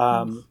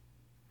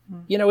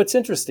 You know, it's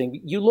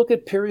interesting. You look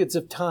at periods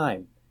of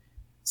time.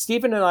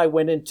 Stephen and I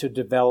went into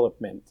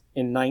development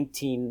in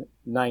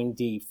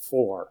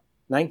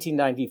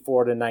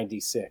 1994 to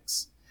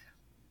 96.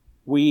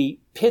 We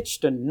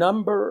pitched a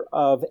number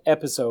of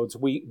episodes.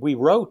 We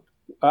wrote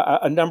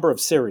a number of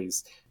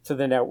series to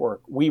the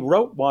network. We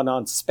wrote one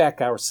on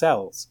Spec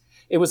ourselves.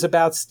 It was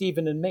about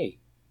Stephen and me,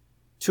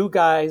 two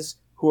guys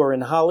who are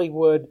in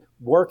Hollywood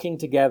working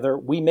together.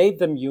 We made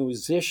them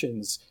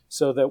musicians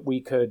so that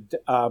we could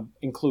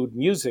include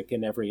music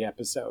in every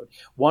episode.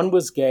 One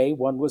was gay,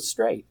 one was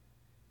straight.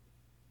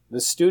 The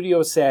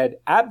studio said,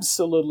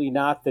 absolutely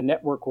not. The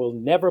network will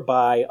never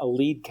buy a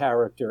lead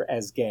character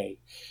as gay.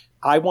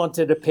 I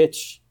wanted to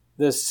pitch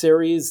the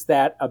series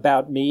that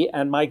about me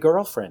and my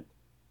girlfriend.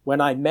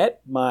 When I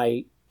met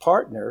my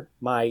partner,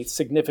 my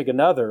significant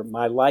other,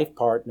 my life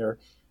partner,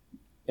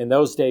 in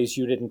those days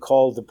you didn't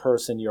call the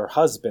person your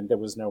husband. There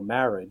was no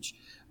marriage.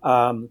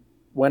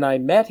 When I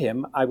met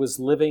him, I was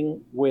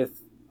living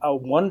with a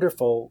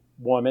wonderful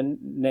woman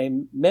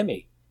named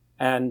Mimi,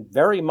 and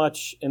very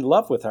much in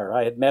love with her.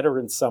 I had met her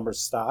in summer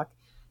stock.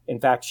 In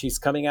fact, she's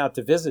coming out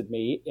to visit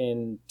me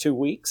in 2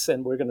 weeks,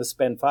 and we're going to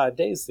spend 5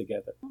 days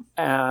together.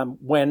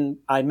 When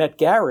I met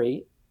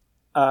Gary,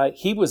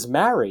 he was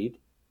married,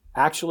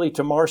 actually,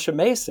 to Marsha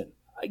Mason.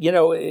 You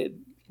know,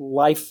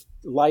 life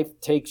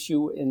takes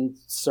you in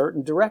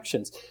certain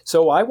directions.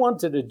 So I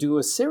wanted to do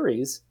a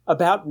series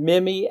about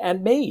Mimi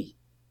and me,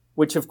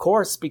 which, of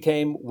course,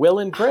 became Will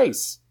and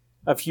Grace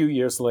a few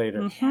years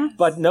later. Mm-hmm.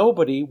 But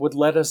nobody would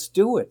let us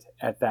do it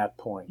at that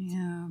point.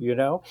 Yeah. You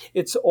know,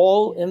 it's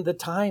all in the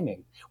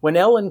timing. When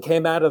Ellen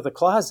came out of the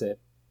closet,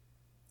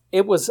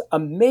 it was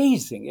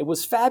amazing. It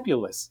was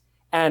fabulous.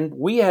 And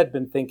we had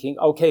been thinking,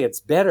 okay, it's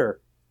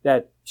better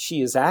that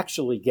she is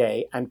actually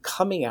gay and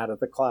coming out of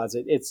the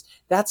closet.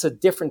 That's a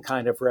different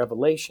kind of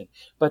revelation.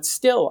 But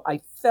still,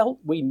 I felt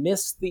we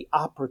missed the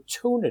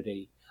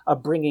opportunity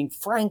of bringing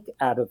Frank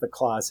out of the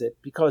closet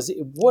because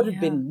it would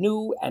have been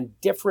new and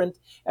different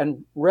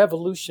and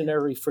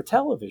revolutionary for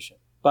television.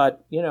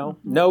 But, you know,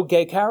 no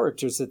gay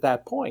characters at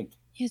that point.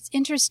 It's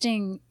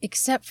interesting,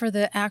 except for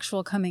the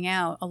actual coming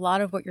out, a lot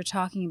of what you're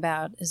talking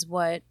about is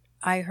what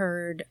I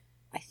heard,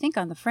 I think,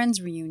 on the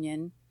Friends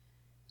reunion.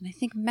 And I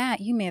think, Matt,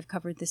 you may have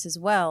covered this as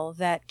well,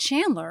 that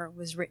Chandler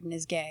was written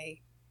as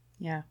gay.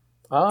 Yeah.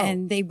 Oh,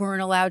 And they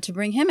weren't allowed to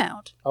bring him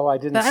out. I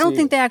didn't But I don't see-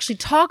 think they actually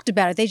talked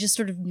about it. They just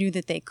sort of knew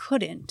that they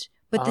couldn't.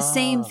 But the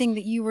same thing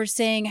that you were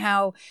saying,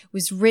 how it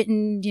was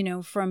written, you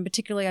know, from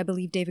particularly, I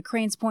believe, David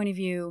Crane's point of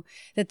view,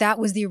 that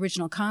was the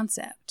original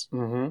concept.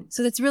 Mhm.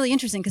 So that's really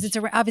interesting because it's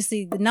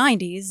obviously the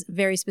 90s,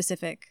 very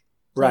specific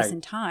place Right.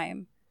 and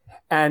time.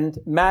 And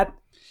Matt,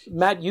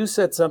 you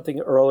said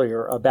something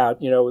earlier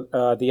about, you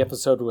know, the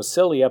episode was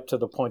silly up to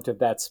the point of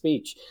that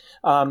speech.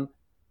 You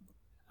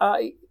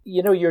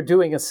know, you're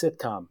doing a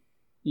sitcom.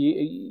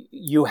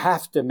 You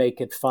have to make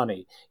it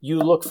funny. You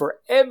look for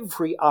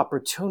every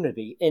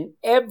opportunity in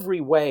every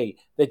way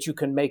that you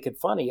can make it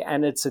funny.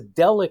 And it's a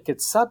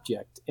delicate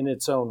subject in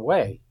its own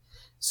way.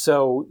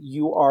 So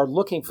you are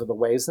looking for the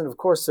ways. And of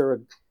course, there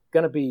are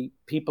going to be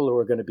people who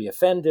are going to be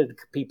offended,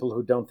 people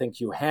who don't think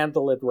you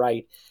handle it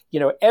right. You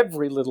know,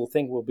 every little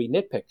thing will be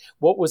nitpicked.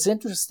 What was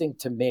interesting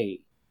to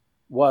me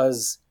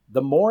was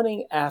the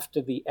morning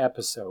after the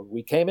episode,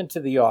 we came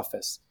into the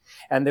office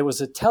and there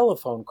was a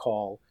telephone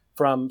call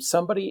from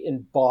somebody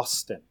in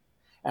Boston.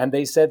 And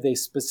they said they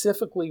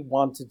specifically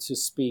wanted to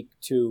speak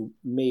to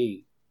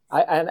me.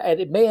 And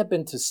it may have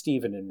been to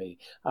Stephen and me.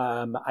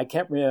 I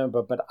can't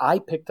remember, but I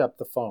picked up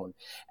the phone.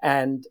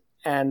 And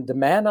the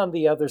man on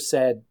the other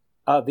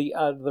the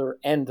other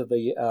end of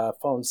the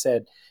phone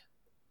said,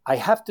 I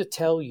have to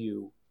tell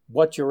you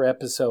what your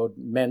episode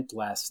meant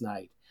last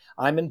night.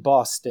 I'm in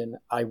Boston.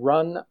 I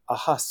run a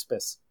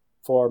hospice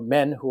for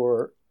men who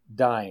are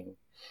dying.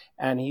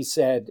 And he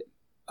said,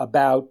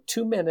 about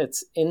 2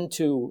 minutes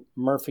into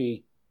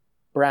Murphy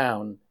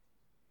Brown,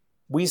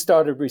 we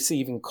started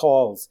receiving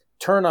calls,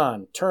 turn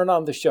on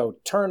the show,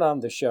 turn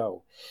on the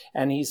show.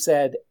 And he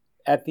said,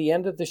 at the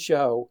end of the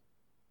show,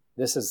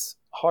 this is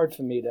hard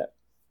for me to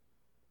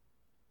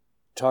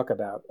talk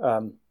about.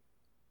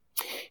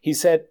 He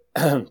said,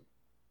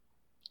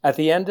 at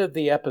the end of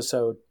the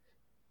episode,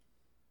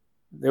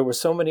 there were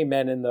so many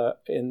men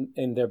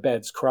in their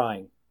beds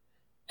crying.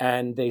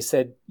 And they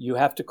said, you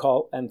have to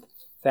call and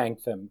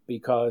thank them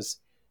because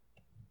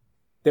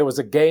there was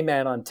a gay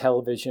man on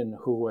television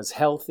who was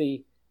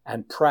healthy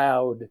and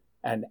proud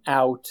and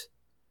out.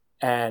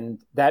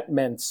 And that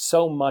meant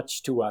so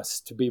much to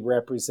us to be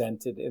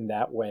represented in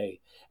that way.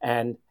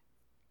 And,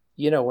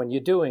 you know, when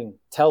you're doing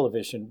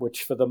television,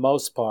 which for the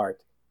most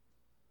part,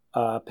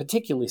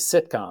 particularly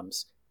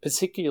sitcoms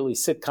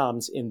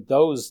in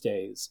those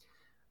days,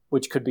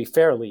 which could be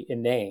fairly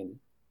inane,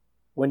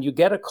 when you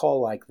get a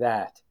call like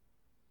that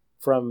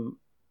from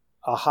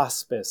a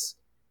hospice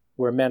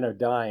where men are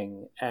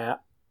dying,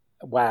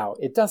 wow,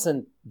 it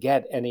doesn't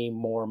get any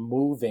more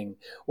moving,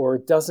 or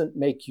it doesn't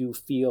make you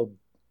feel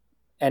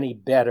any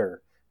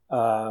better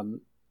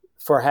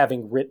for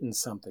having written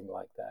something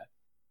like that.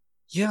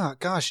 Yeah,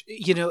 gosh,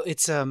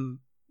 it's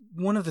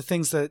one of the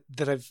things that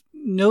I've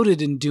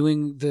noted in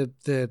doing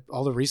the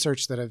all the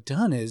research that I've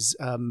done is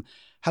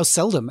how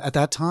seldom at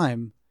that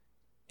time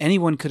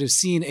anyone could have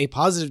seen a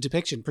positive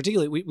depiction.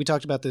 Particularly, we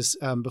talked about this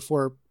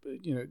before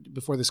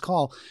this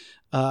call.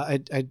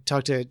 I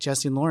talked to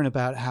Jesse and Lauren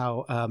about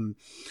how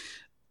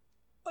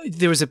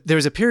there was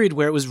a period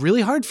where it was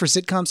really hard for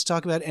sitcoms to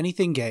talk about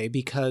anything gay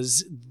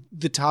because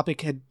the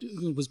topic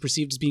was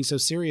perceived as being so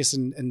serious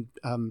and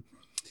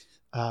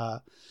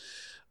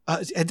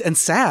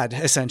sad,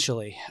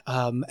 essentially.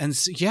 And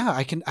so, yeah,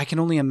 I can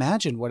only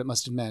imagine what it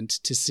must have meant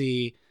to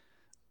see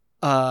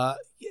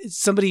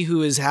somebody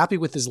who is happy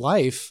with his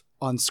life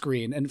on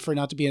screen, and for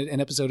not to be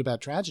an episode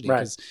about tragedy,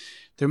 because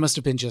there must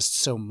have been just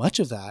so much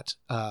of that.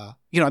 I'm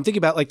thinking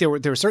about like there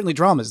were certainly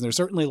dramas, and there's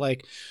certainly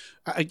like,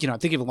 I'm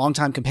thinking of A Long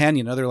Time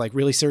Companion, other like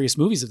really serious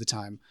movies of the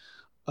time.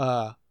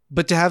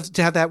 But to have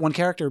that one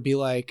character be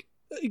like,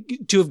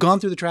 to have gone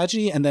through the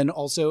tragedy and then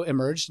also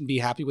emerged and be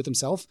happy with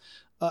himself.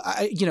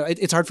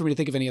 It's hard for me to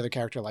think of any other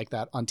character like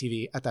that on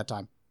TV at that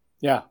time.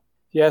 Yeah.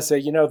 Yeah. So,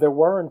 there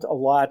weren't a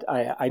lot.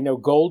 I know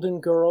Golden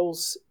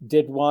Girls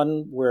did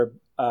one where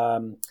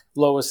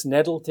Lois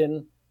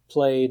Nettleton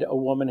played a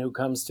woman who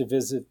comes to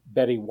visit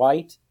Betty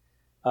White.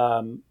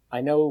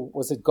 I know,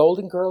 was it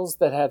Golden Girls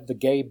that had the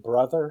gay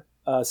brother?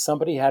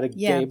 Somebody had a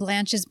gay...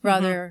 Blanche's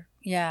brother.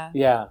 Mm-hmm.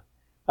 Yeah.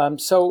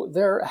 So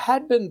there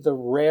had been the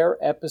rare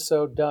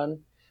episode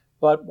done,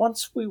 but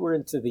once we were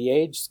into the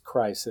AIDS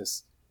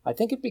crisis, I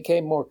think it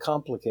became more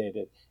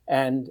complicated.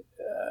 And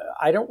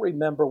I don't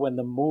remember when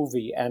the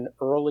movie and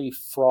early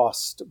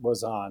Frost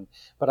was on,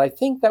 but I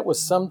think that was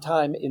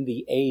sometime in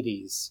the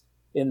 80s,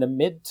 in the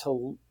mid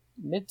to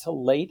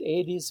late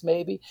 80s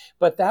maybe.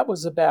 But that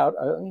was about,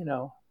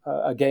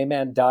 a gay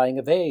man dying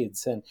of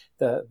AIDS. And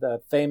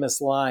the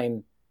famous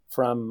line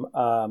from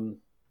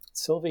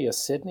Sylvia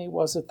Sidney,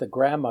 was it, the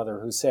grandmother,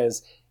 who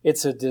says,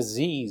 "It's a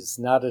disease,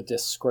 not a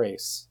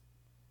disgrace."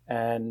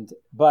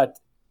 But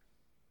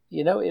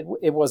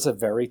it was a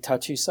very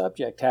touchy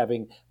subject,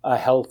 having a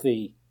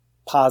healthy,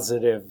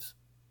 positive,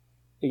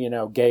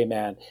 gay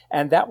man.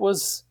 And that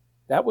was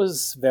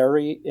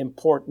very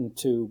important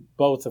to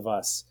both of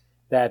us,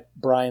 that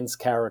Brian's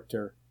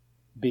character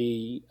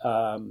be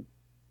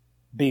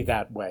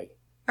that way.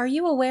 Are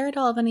you aware at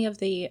all of any of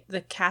the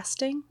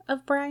casting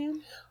of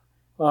Brian?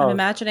 I'm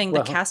imagining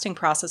the casting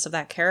process of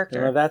that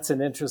character. That's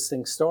an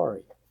interesting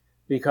story,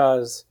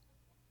 because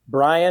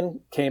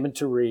Brian came in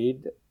to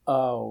read.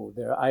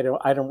 I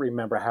don't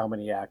remember how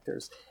many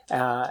actors,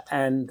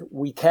 and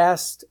we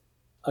cast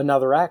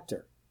another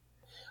actor.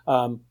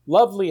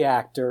 Lovely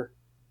actor,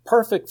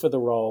 perfect for the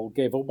role,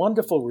 gave a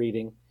wonderful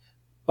reading,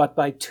 but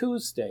by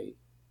Tuesday,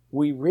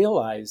 we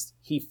realized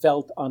he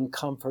felt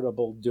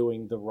uncomfortable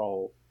doing the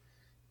role.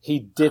 He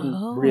didn't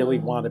really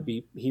want to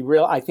be.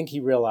 I think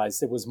he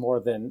realized it was more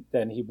than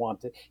he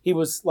wanted. He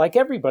was like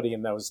everybody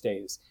in those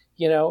days.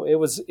 It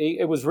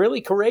was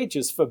really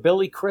courageous for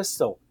Billy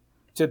Crystal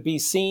to be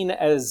seen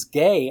as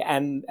gay,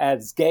 and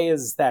as gay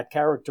as that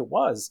character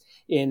was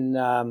in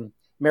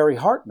Mary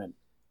Hartman.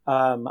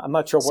 I'm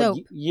not sure what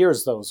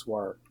years those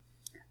were.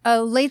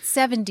 Oh, late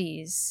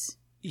 70s.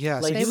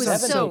 Yeah, late it was 70s.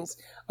 Soap.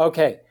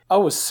 Okay.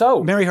 Oh, it was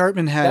Soap. Mary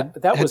Hartman had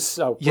was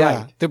Soap.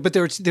 Yeah, right. But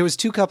there was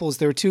two couples.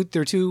 There were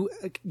two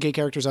gay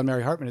characters on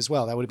Mary Hartman as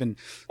well. That would have been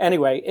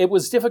anyway. It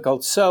was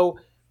difficult, so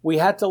we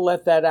had to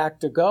let that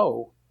actor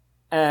go,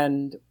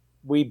 and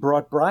we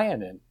brought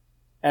Brian in,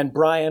 and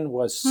Brian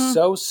was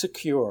so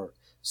secure,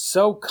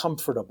 so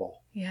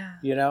comfortable. Yeah,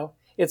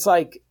 it's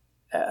like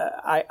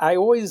I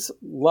always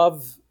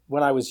love,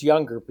 when I was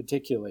younger,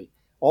 particularly,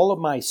 all of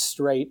my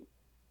straight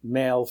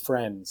male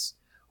friends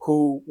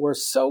who were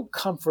so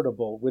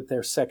comfortable with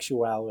their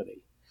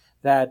sexuality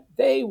that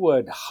they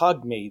would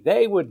hug me,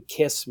 they would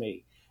kiss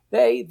me.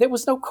 There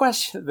was no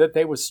question that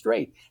they were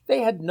straight. They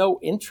had no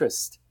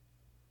interest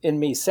in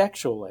me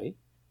sexually,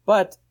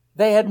 but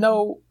they had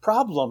no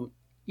problem.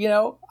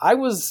 I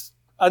was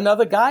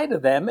another guy to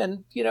them,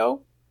 and,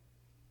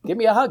 give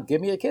me a hug, give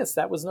me a kiss.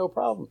 That was no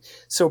problem.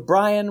 So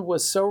Brian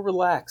was so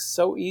relaxed,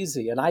 so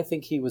easy, and I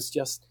think he was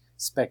just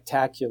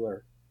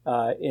spectacular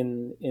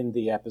in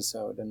the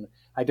episode. And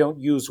I don't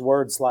use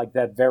words like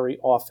that very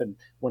often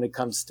when it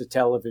comes to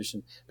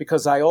television,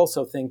 because I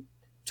also think,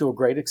 to a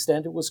great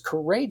extent, it was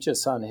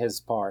courageous on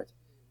his part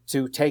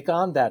to take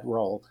on that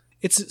role.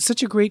 It's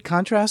such a great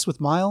contrast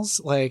with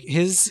Miles, like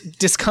his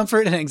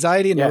discomfort and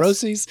anxiety and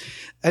neuroses.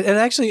 And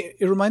actually,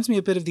 it reminds me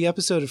a bit of the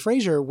episode of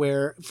Frasier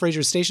where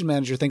Frasier's station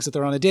manager thinks that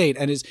they're on a date,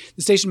 and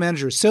the station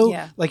manager is so,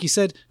 like you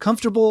said,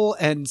 comfortable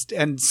and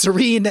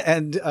serene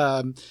and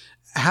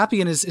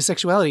happy in his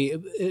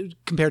sexuality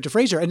compared to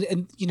Frasier.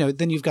 And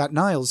then you've got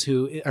Miles,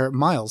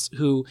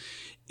 who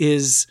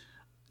is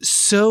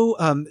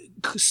so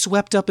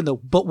swept up in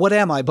but what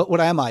am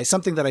I?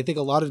 Something that I think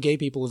a lot of gay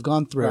people have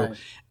gone through. Right.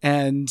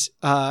 And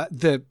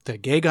the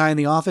gay guy in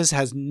the office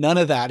has none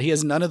of that. He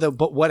has none of the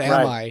but what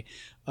am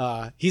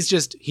I? He's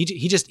just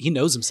he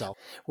knows himself.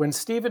 When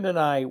Stephen and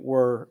I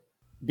were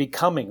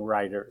becoming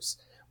writers,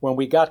 when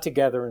we got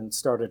together and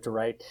started to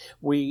write,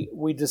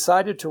 we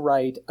decided to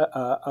write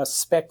a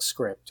spec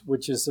script,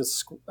 which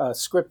is a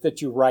script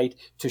that you write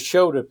to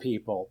show to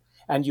people.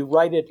 And you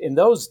write it, in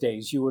those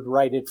days, you would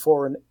write it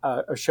for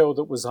a show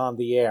that was on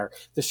the air.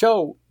 The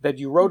show that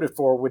you wrote it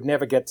for would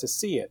never get to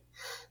see it.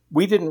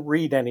 We didn't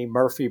read any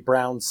Murphy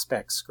Brown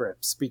spec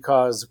scripts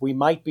because we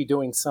might be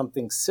doing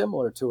something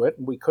similar to it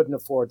and we couldn't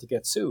afford to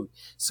get sued.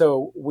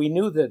 So we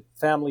knew that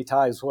Family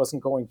Ties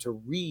wasn't going to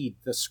read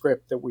the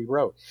script that we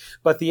wrote.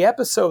 But the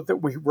episode that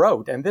we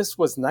wrote, and this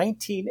was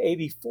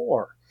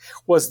 1984,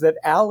 was that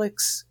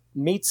Alex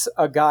meets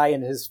a guy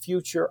in his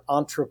future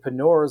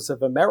Entrepreneurs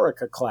of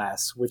America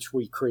class, which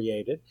we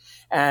created.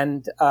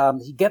 And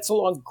he gets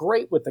along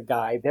great with the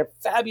guy. They're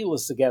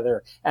fabulous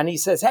together. And he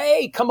says,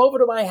 hey, come over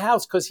to my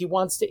house, because he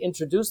wants to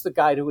introduce the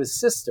guy to his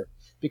sister,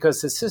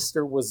 because his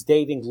sister was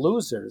dating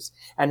losers.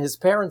 And his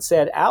parents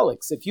said,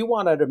 Alex, if you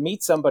wanted to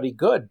meet somebody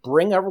good,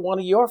 bring every one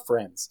of your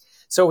friends.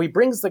 So he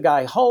brings the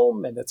guy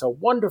home, and it's a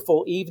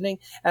wonderful evening.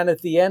 And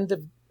at the end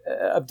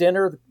of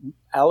dinner,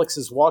 Alex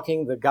is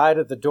walking the guy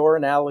to the door,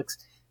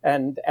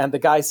 and the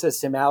guy says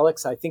to him,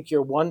 Alex, I think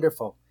you're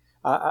wonderful.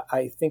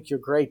 I think you're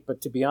great.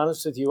 But to be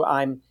honest with you,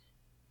 I'm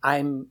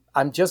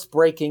just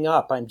breaking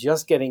up. I'm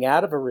just getting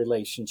out of a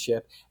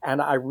relationship,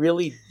 and I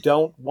really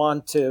don't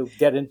want to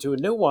get into a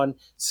new one.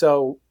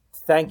 So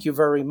thank you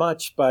very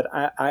much, but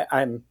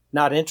I'm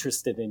not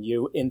interested in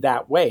you in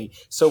that way.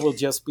 So we'll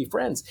just be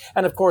friends.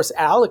 And of course,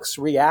 Alex's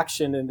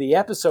reaction in the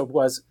episode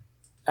was,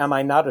 am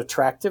I not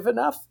attractive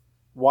enough?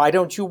 Why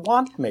don't you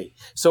want me?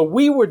 So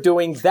we were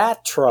doing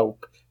that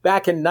trope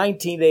back in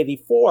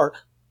 1984,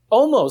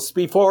 almost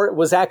before it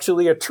was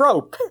actually a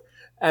trope.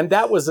 And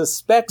that was a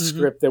spec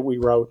script that we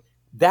wrote.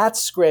 That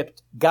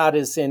script got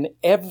us in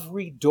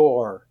every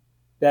door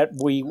that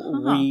we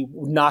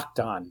knocked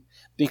on,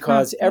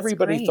 because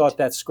everybody thought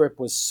that script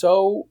was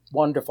so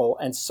wonderful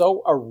and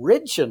so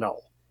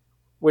original,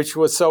 which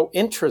was so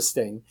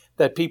interesting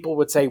that people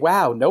would say,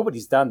 wow,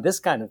 nobody's done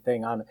this kind of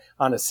thing on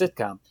a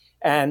sitcom.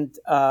 And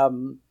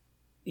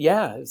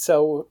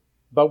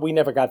but we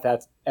never got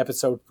that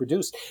episode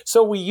produced.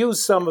 So we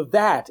used some of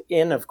that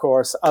in, of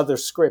course, other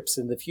scripts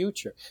in the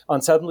future.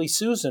 On Suddenly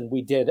Susan,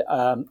 we did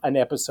an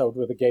episode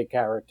with a gay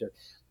character.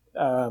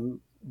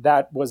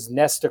 That was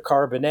Nestor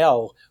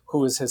Carbonell,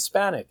 who is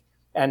Hispanic.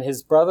 And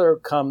his brother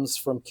comes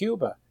from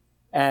Cuba.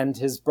 And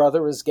his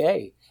brother is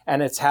gay.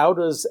 And it's how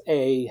does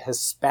a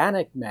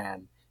Hispanic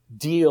man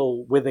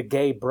deal with a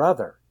gay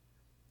brother?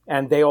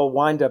 And they all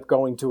wind up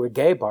going to a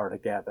gay bar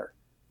together.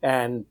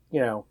 And,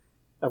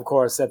 of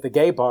course, at the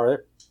gay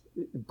bar,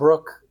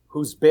 Brooke,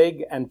 who's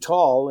big and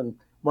tall, and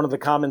one of the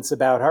comments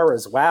about her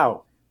is,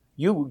 wow,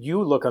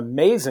 you look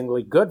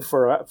amazingly good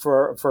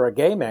for a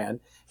gay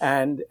man.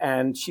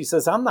 And she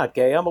says, I'm not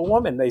gay, I'm a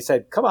woman. They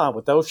said, come on,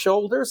 with those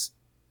shoulders.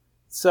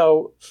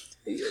 So,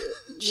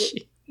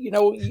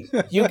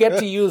 you get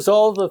to use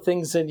all the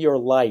things in your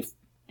life.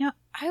 Now,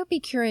 I would be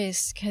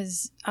curious,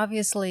 because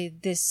obviously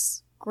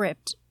this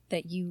script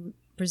that you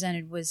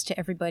presented was to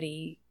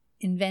everybody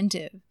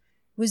inventive.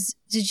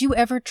 Did you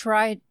ever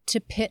try to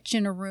pitch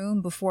in a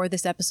room before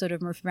this episode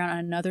of Murphy Brown on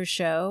another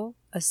show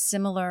a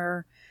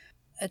similar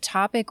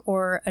topic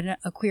or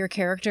a queer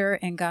character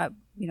and got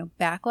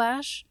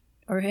backlash,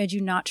 or had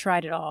you not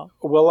tried at all?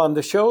 Well, on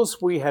the shows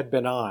we had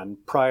been on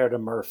prior to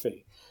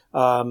Murphy,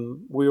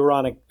 we were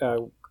on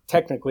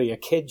technically a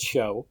kids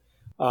show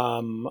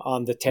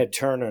on the Ted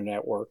Turner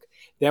network.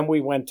 Then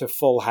we went to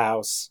Full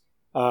House.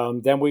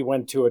 Then we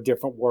went to A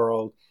Different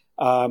World.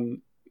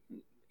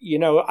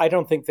 I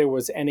don't think there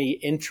was any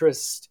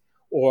interest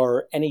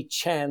or any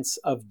chance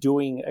of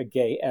doing a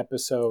gay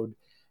episode.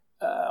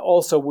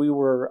 Also, we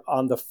were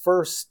on the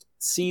first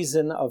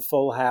season of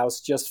Full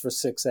House just for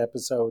 6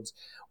 episodes.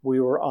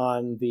 We were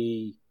on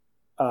the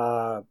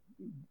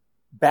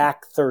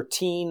back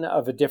 13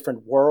 of A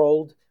Different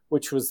World,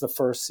 which was the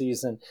first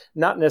season.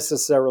 Not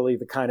necessarily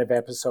the kind of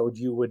episode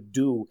you would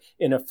do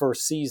in a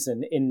first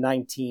season in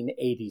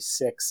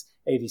 1986,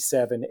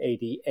 87,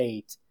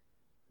 88.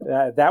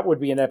 That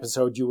would be an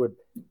episode you would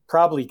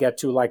probably get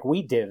to like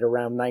we did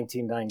around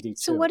 1992.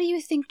 So what do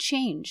you think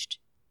changed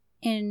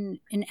in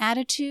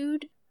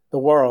attitude? The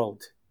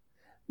world.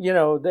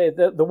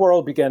 The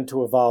world began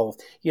to evolve.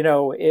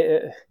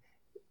 The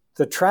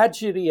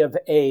tragedy of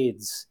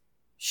AIDS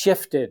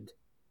shifted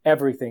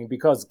everything,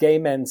 because gay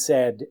men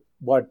said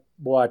what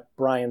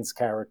Brian's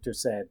character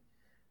said.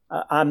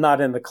 I'm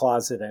not in the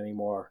closet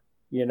anymore.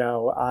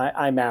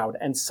 I'm out.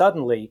 And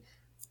suddenly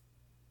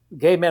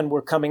gay men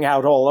were coming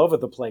out all over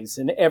the place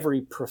in every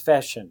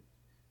profession,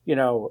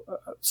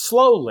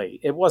 slowly.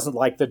 It wasn't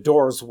like the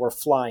doors were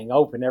flying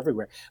open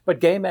everywhere, but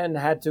gay men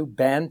had to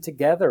band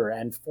together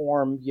and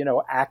form,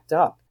 ACT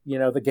UP,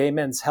 the gay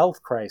men's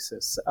health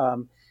crisis.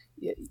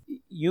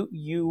 You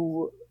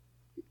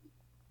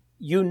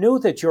knew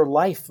that your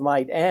life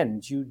might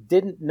end. You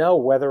didn't know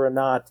whether or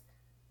not,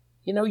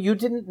 you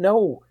didn't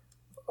know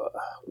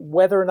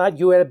whether or not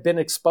you had been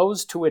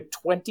exposed to it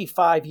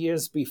 25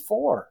 years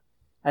before.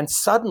 And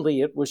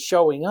suddenly it was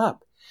showing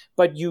up.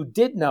 But you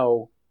did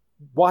know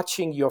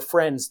watching your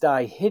friends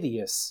die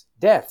hideous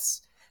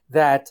deaths,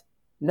 that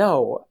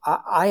no,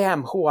 I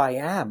am who I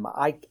am.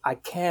 I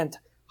can't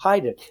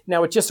hide it.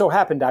 Now, it just so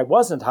happened I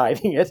wasn't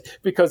hiding it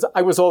because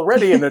I was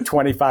already in a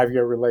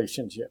 25-year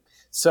relationship.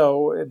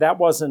 So that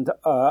wasn't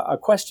a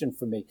question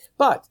for me.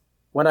 But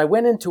when I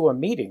went into a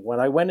meeting,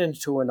 when I went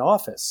into an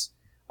office,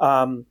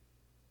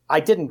 I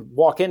didn't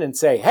walk in and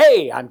say,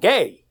 hey, I'm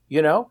gay,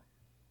 you know?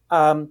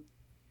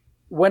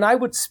 When I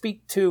would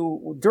speak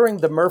to, during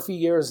the Murphy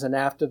years and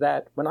after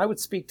that, when I would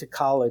speak to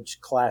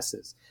college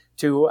classes,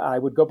 I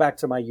would go back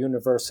to my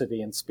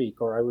university and speak,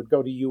 or I would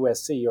go to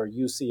USC or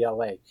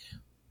UCLA.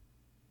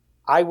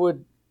 I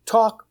would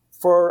talk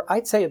for,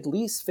 I'd say, at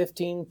least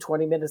 15,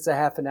 20 minutes, a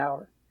half an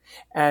hour.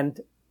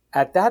 And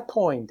at that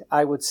point,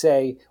 I would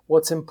say,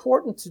 what's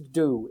important to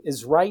do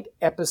is write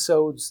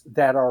episodes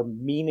that are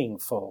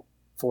meaningful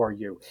for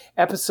you,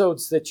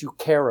 episodes that you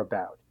care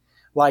about.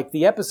 Like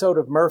the episode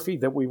of Murphy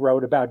that we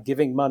wrote about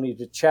giving money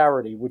to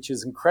charity, which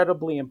is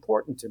incredibly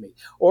important to me.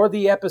 Or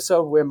the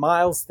episode where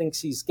Miles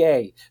thinks he's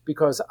gay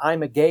because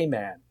I'm a gay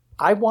man.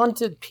 I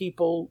wanted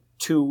people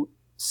to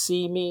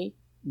see me,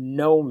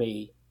 know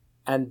me,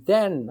 and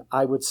then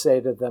I would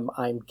say to them,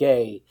 I'm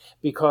gay,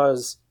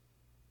 because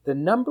the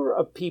number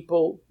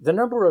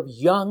of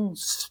young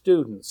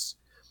students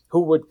who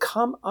would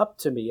come up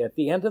to me at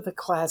the end of the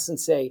class and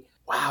say,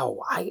 wow,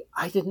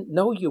 I didn't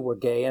know you were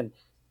gay, and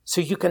so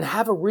you can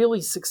have a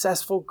really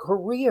successful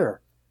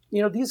career.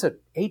 You know, these are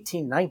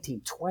 18,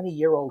 19,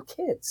 20-year-old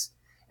kids,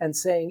 and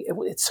saying,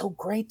 it's so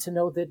great to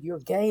know that you're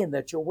gay and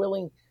that you're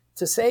willing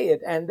to say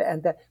it. And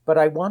that, but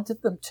I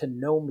wanted them to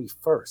know me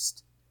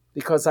first,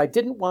 because I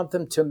didn't want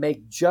them to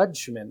make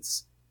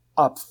judgments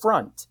up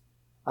front.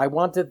 I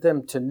wanted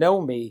them to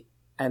know me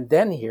and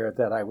then hear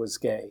that I was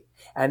gay.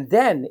 And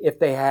then if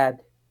they had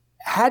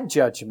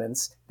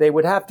judgments, they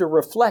would have to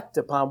reflect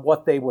upon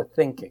what they were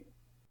thinking.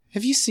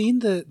 Have you seen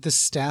the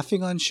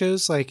staffing on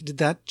shows? Like, did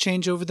that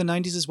change over the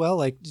 90s as well?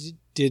 Like,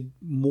 did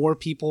more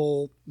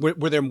people,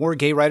 were there more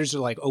gay writers or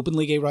like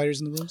openly gay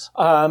writers in the rooms?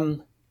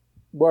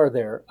 Were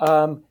there?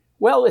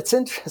 Well, it's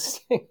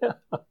interesting.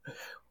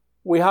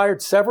 We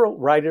hired several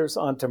writers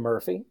onto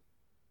Murphy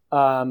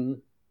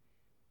while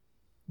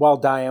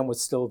Diane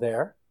was still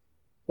there.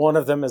 One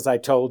of them, as I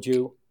told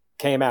you,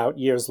 came out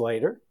years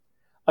later.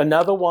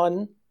 Another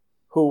one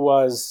who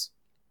was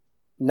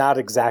not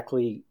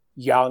exactly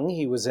young,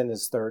 he was in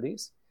his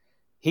 30s.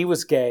 He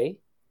was gay.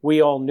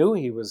 We all knew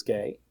he was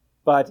gay,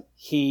 but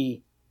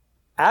he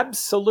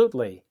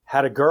absolutely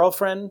had a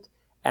girlfriend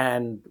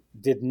and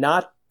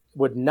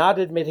would not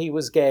admit he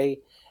was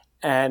gay.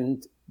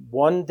 And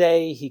one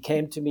day he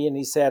came to me and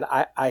he said,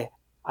 I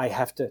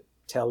have to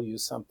tell you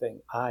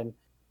something. I'm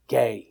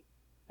gay.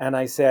 And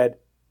I said,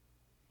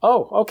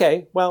 oh,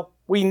 okay. Well,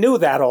 we knew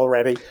that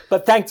already,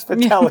 but thanks for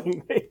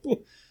telling me.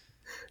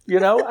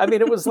 You know, I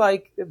mean, it was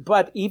like,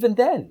 but even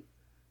then,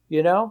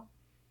 you know,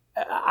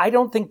 I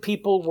don't think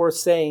people were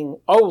saying,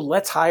 oh,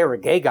 let's hire a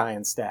gay guy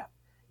on staff.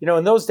 You know,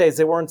 in those days,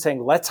 they weren't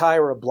saying, let's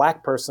hire a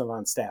black person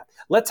on staff.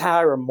 Let's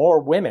hire more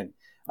women.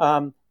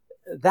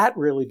 That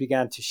really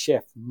began to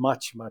shift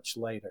much, much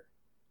later.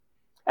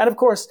 And of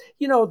course,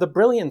 you know, the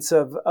brilliance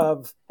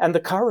of and the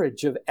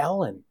courage of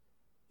Ellen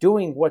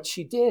doing what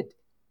she did,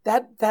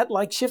 that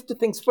like shifted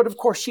things. But of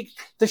course,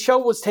 the show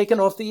was taken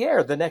off the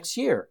air the next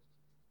year.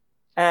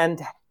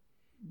 And,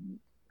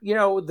 you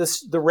know,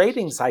 the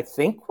ratings, I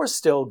think, were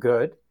still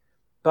good,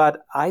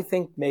 but I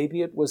think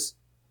maybe it was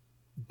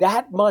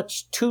that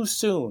much too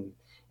soon.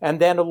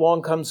 And then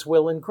along comes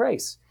Will and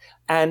Grace.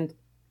 And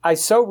I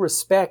so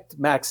respect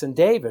Max and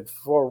David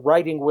for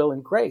writing Will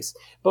and Grace.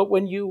 But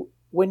when you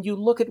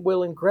look at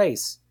Will and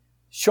Grace,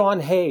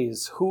 Sean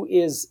Hayes, who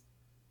is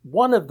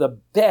one of the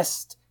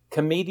best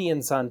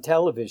comedians on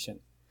television,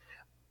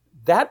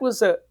 that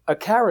was a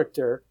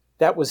character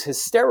that was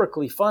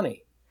hysterically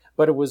funny,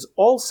 but it was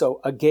also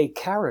a gay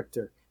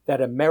character that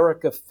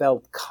America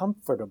felt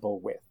comfortable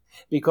with,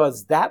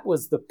 because that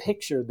was the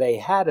picture they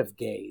had of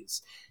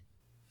gays.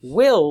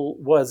 Will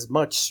was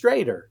much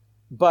straighter,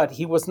 but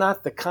he was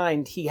not the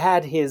kind. He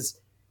had his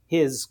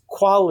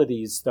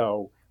qualities,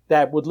 though,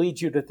 that would lead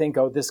you to think,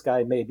 oh, this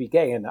guy may be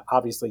gay. And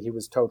obviously he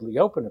was totally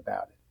open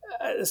about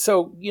it.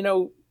 So, you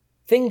know,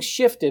 things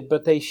shifted,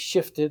 but they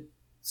shifted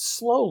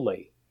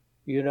slowly,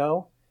 you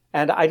know.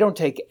 And I don't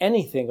take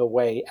anything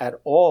away at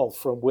all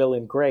from Will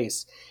and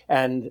Grace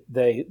and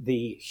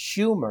the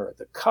humor,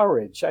 the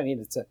courage. I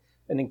mean, it's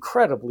an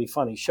incredibly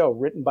funny show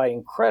written by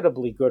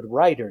incredibly good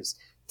writers,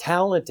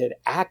 talented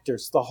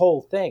actors, the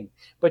whole thing.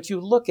 But you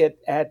look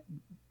at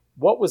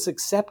what was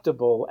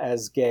acceptable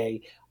as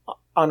gay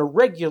on a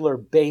regular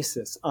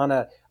basis, on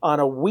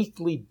a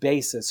weekly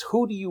basis.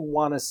 Who do you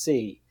want to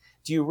see?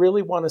 Do you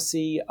really want to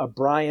see a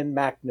Brian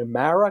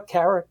McNamara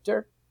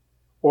character,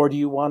 or do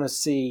you want to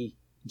see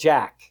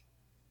Jack?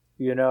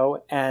 You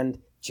know, and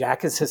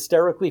Jack is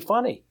hysterically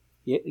funny,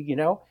 you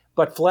know,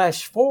 but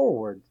flash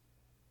forward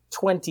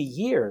 20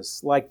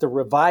 years, like the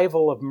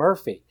revival of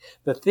Murphy,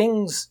 the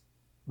things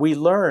we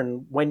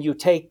learn when you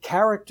take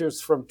characters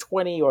from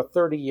 20 or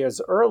 30 years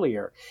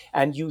earlier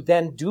and you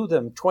then do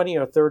them 20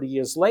 or 30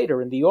 years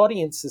later, and the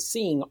audience is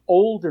seeing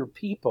older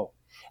people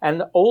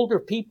and older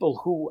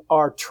people who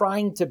are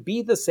trying to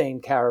be the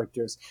same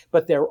characters,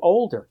 but they're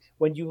older.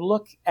 When you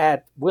look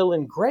at Will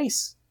and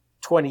Grace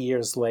 20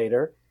 years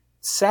later,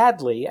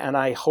 sadly, and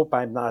I hope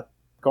I'm not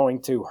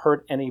going to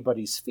hurt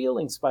anybody's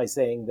feelings by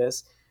saying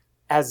this,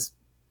 as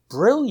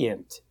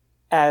brilliant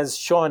as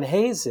Sean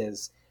Hayes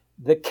is,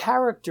 the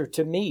character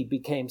to me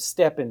became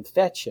Stepin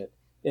Fetchit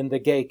in the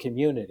gay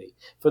community.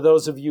 For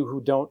those of you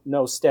who don't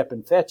know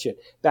Stepin Fetchit,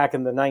 back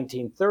in the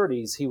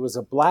 1930s, he was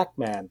a black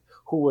man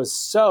who was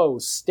so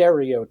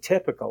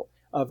stereotypical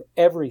of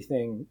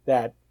everything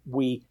that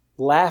we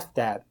laughed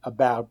at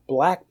about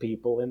black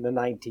people in the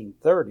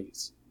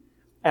 1930s.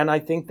 And I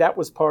think that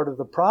was part of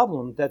the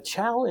problem. The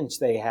challenge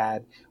they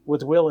had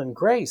with Will and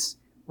Grace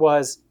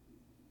was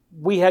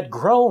we had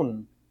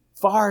grown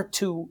far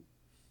too,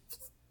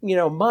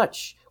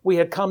 much. We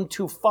had come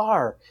too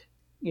far,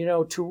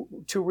 to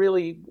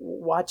really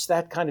watch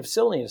that kind of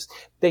silliness.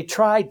 They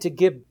tried to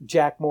give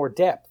Jack more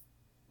depth.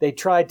 They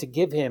tried to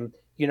give him,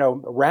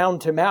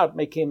 round him out,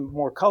 make him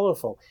more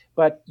colorful.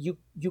 But you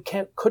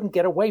couldn't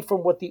get away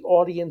from what the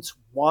audience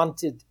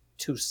wanted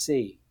to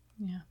see.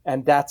 Yeah.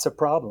 And that's a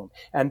problem.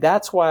 And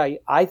that's why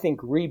I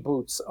think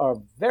reboots are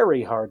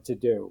very hard to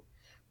do,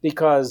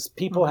 because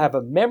people have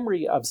a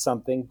memory of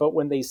something, but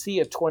when they see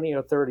it 20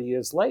 or 30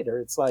 years later,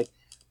 it's like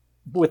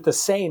with the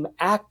same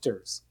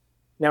actors.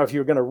 Now, if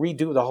you're going to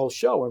redo the whole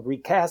show and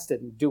recast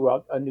it and do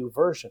a new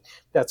version,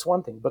 that's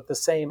one thing. But the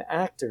same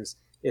actors,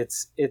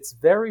 it's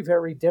very,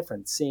 very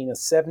different seeing a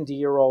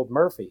 70-year-old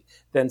Murphy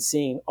than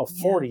seeing a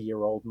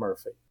 40-year-old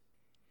Murphy.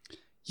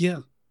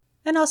 Yeah.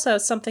 And also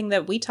something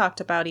that we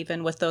talked about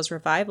even with those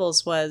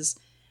revivals was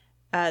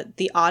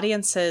the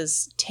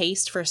audience's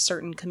taste for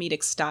certain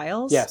comedic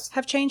styles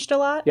have changed a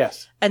lot.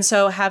 Yes. And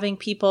so having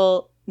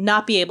people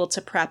not be able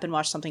to prep and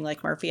watch something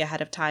like Murphy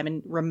ahead of time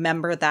and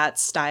remember that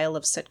style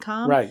of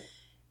sitcom, right,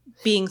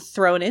 being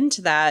thrown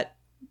into that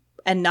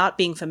and not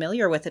being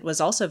familiar with it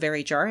was also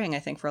very jarring, I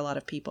think, for a lot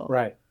of people.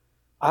 Right.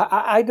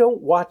 I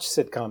don't watch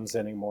sitcoms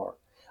anymore.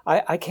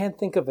 I can't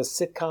think of a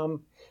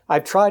sitcom.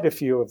 I've tried a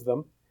few of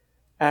them,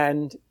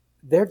 and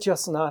they're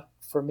just not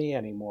for me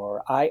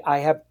anymore. I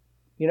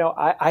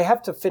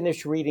have to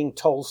finish reading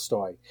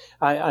Tolstoy.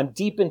 I'm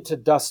deep into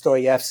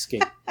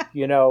Dostoevsky.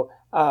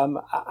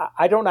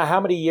 I don't know how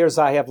many years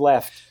I have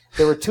left.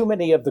 There were too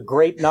many of the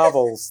great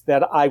novels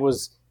that I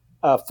was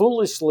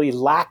foolishly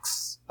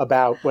lax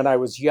about when I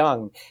was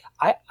young.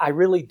 I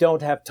really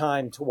don't have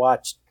time to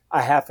watch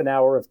a half an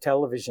hour of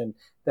television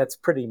that's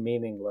pretty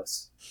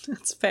meaningless.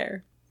 That's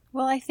fair.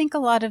 Well, I think a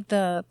lot of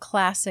the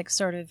classic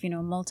sort of,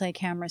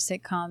 multi-camera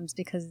sitcoms,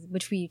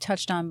 which we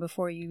touched on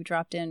before you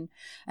dropped in,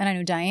 and I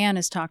know Diane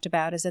has talked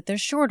about, is that they're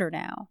shorter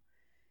now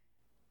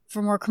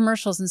for more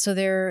commercials. And so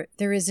there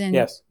isn't,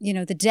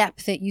 the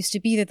depth that used to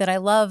be there that I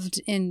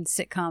loved in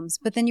sitcoms.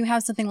 But then you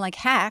have something like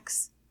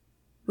Hacks,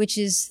 which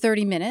is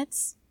 30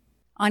 minutes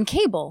on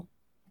cable.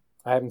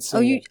 I haven't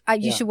seen it.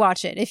 You should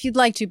watch it if you'd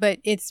like to, but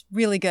it's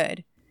really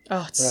good.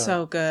 Oh, it's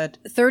so good.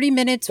 30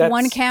 minutes, That's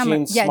one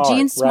camera. Jean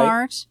Jean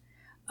Smart.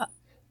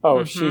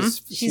 Right?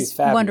 She's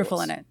fabulous. Wonderful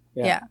in it.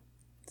 Yeah.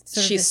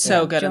 She's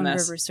so good in Joan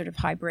this. Rivers sort of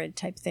hybrid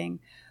type thing.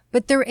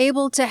 But they're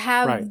able to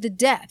have the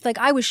depth. Like,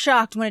 I was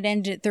shocked when it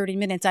ended at 30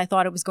 minutes. I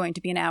thought it was going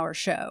to be an hour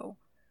show.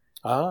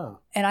 Ah.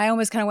 And I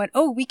almost kind of went,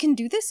 we can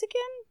do this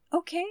again?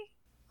 Okay.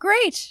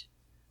 Great.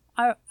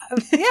 I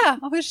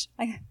wish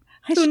I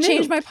should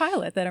change my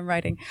pilot that I'm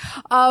writing.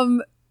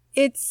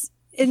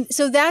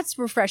 So that's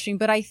refreshing.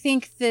 But I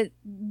think that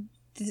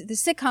the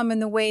sitcom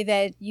and the way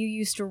that you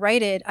used to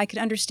write it, I could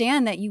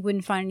understand that you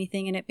wouldn't find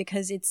anything in it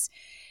because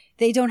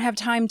they don't have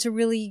time to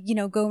really,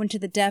 go into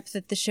the depth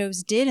that the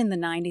shows did in the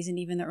 90s and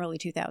even the early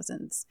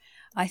 2000s.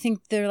 I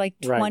think they're like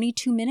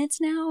 22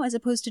 minutes now as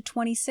opposed to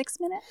 26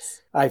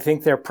 minutes. I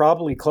think they're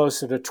probably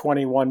closer to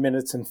 21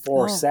 minutes and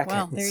 4 seconds.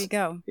 Well, there you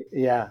go.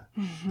 Yeah.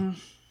 Mm-hmm.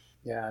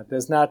 Yeah.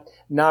 There's not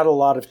a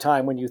lot of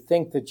time when you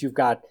think that you've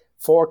got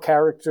 4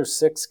 characters,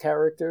 6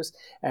 characters.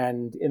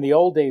 And in the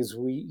old days,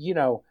 we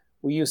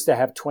used to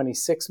have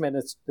 26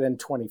 minutes, then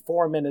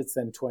 24 minutes,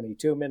 then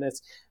 22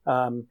 minutes.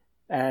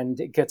 And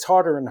it gets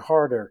harder and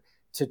harder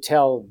to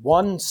tell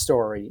one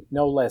story,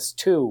 no less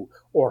 2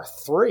 or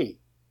 3,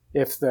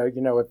 if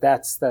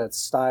that's the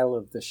style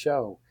of the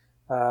show.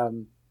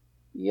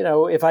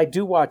 If I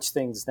do watch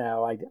things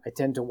now, I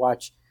tend to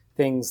watch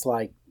things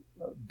like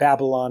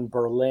Babylon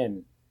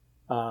Berlin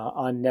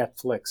on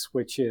Netflix,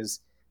 which is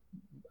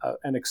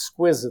an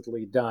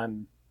exquisitely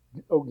done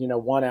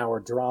 1-hour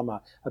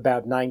drama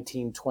about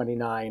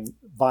 1929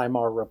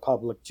 Weimar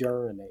Republic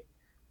Germany.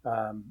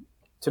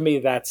 To me,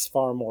 that's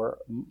far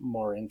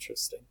more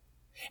interesting.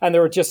 And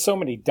there are just so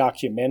many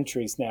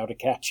documentaries now to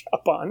catch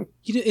up on.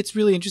 It's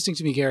really interesting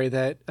to me, Gary,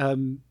 that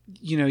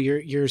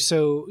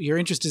your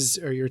interest is,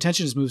 or your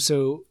attention has moved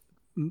so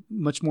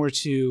much more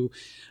to,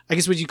 I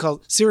guess what you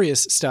call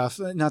serious stuff.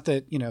 Not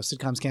that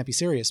sitcoms can't be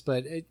serious,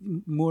 but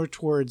more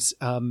towards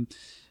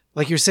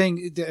like you're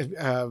saying,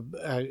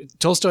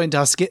 Tolstoy and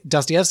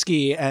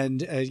Dostoevsky,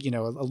 and a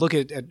look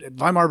at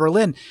Weimar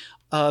Berlin,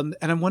 and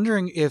I'm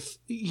wondering if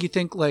you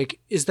think, like,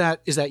 is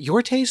that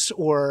your taste,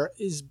 or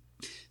is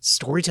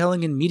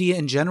storytelling in media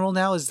in general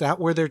now, is that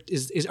where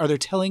are they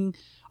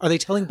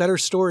telling better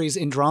stories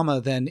in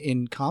drama than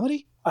in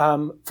comedy?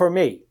 For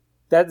me,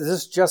 this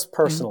is just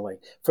personally.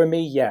 Mm-hmm. For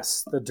me,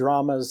 yes, the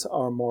dramas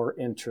are more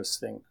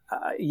interesting.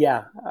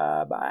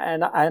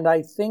 And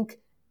I think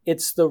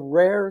it's the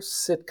rare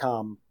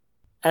sitcom.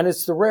 And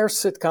it's the rare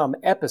sitcom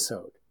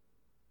episode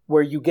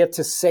where you get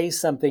to say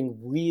something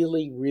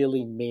really,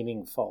 really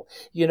meaningful.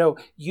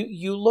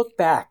 You look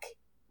back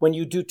when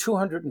you do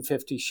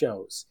 250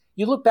 shows.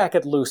 You look back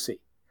at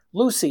Lucy.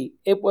 Lucy,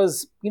 it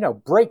was,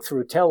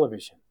 breakthrough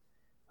television.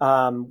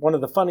 One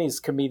of the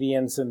funniest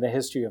comedians in the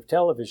history of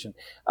television.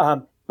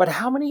 But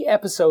how many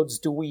episodes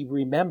do we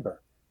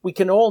remember? We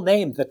can all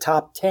name the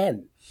top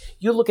 10.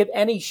 You look at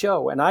any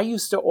show, and I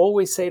used to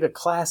always say to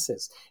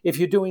classes, if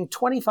you're doing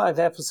 25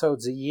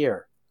 episodes a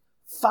year,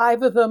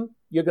 5 of them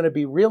you're going to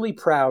be really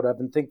proud of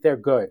and think they're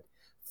good.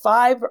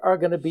 5 are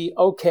going to be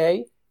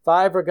okay.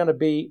 5 are going to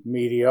be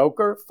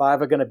mediocre.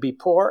 5 are going to be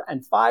poor.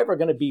 And 5 are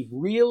going to be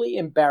really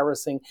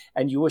embarrassing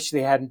and you wish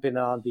they hadn't been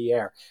on the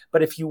air.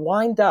 But if you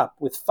wind up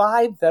with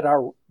 5 that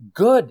are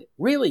good,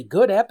 really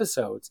good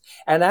episodes,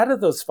 and out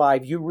of those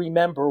 5 you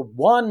remember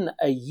 1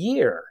 a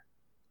year,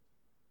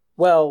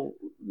 well,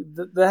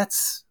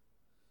 that's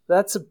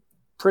a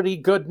pretty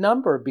good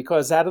number,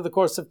 because out of the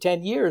course of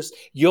 10 years,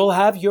 you'll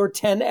have your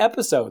 10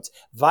 episodes.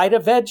 Vita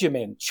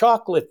Vegemin,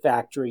 Chocolate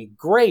Factory,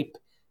 Grape,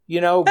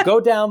 go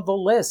down the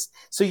list.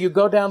 So you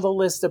go down the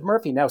list of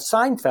Murphy. Now,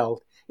 Seinfeld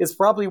is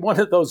probably one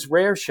of those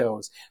rare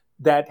shows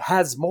that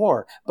has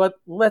more. But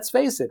let's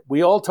face it,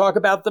 we all talk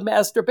about the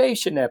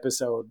masturbation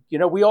episode.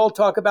 We all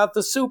talk about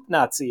the soup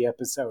Nazi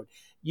episode.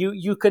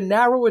 You can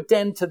narrow it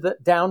down to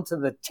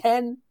the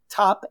 10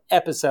 top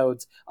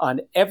episodes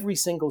on every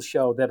single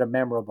show that are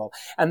memorable.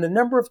 And the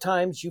number of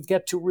times you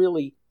get to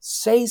really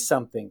say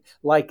something,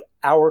 like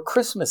our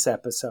Christmas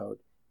episode,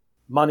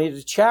 Money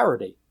to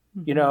Charity,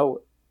 the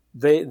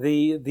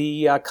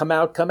Come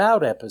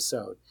Out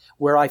episode,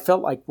 where I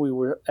felt like we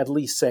were at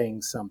least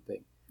saying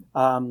something.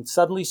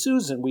 Suddenly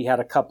Susan, we had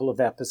a couple of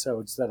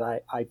episodes that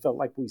I felt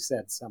like we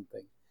said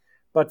something.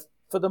 But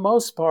for the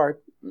most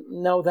part,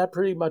 no, that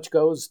pretty much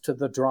goes to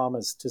the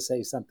dramas to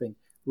say something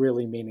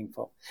really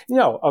meaningful.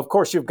 Of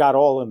course, you've got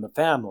All in the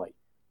Family.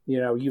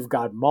 You've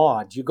got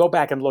Maude. You go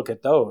back and look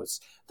at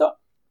those.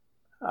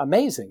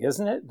 Amazing,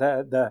 isn't it?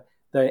 The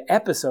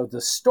episode,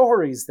 the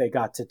stories they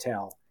got to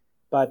tell.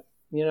 But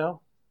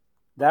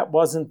that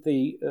wasn't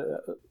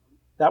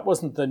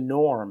the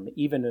norm,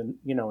 even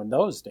in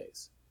those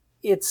days.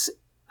 It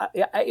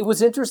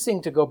was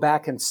interesting to go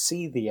back and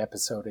see the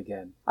episode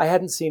again. I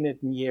hadn't seen it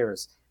in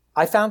years.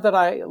 I found that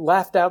I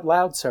laughed out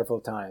loud several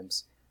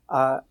times.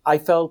 I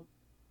felt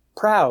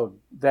proud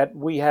that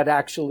we had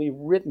actually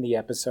written the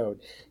episode.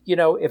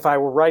 If I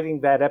were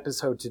writing that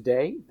episode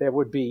today, there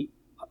would be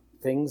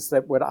things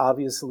that would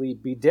obviously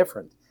be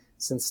different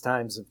since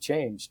times have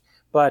changed.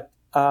 But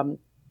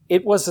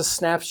it was a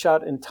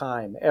snapshot in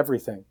time,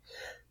 everything.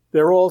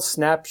 They're all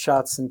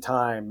snapshots in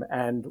time.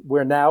 And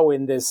we're now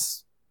in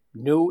this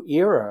new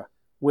era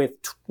with,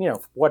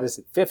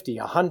 50,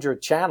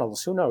 100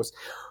 channels, who knows?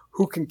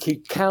 Who can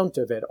keep count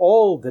of it,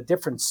 all the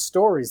different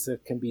stories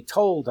that can be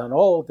told on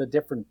all the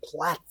different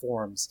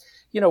platforms.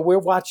 We're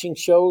watching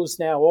shows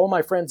now. All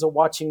my friends are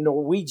watching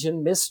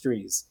Norwegian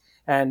mysteries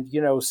and,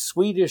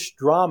 Swedish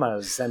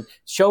dramas and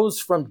shows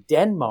from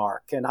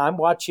Denmark. And I'm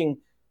watching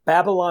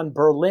Babylon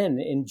Berlin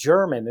in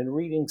German and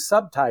reading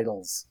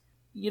subtitles.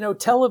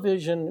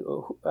 Television,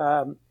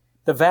 the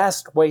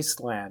vast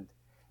wasteland,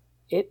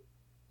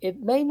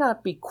 it may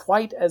not be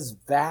quite as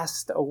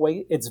vast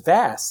it's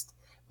vast,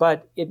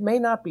 but it may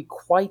not be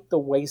quite the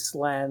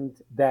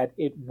wasteland that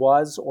it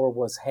was or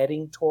was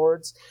heading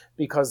towards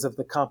because of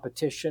the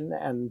competition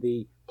and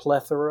the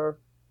plethora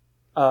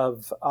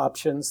of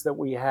options that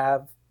we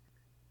have.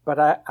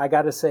 But I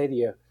got to say to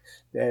you,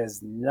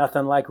 there's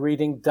nothing like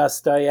reading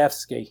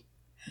Dostoevsky.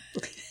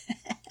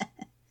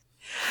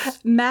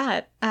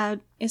 Matt,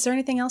 is there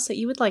anything else that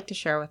you would like to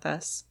share with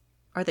us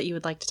or that you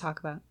would like to talk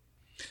about?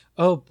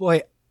 Oh,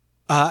 boy.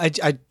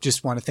 I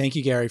just want to thank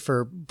you, Gary,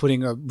 for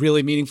putting a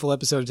really meaningful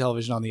episode of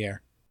television on the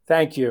air.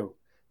 Thank you.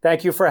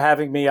 Thank you for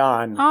having me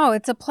on. Oh,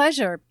 it's a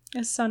pleasure.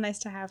 It's so nice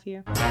to have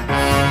you.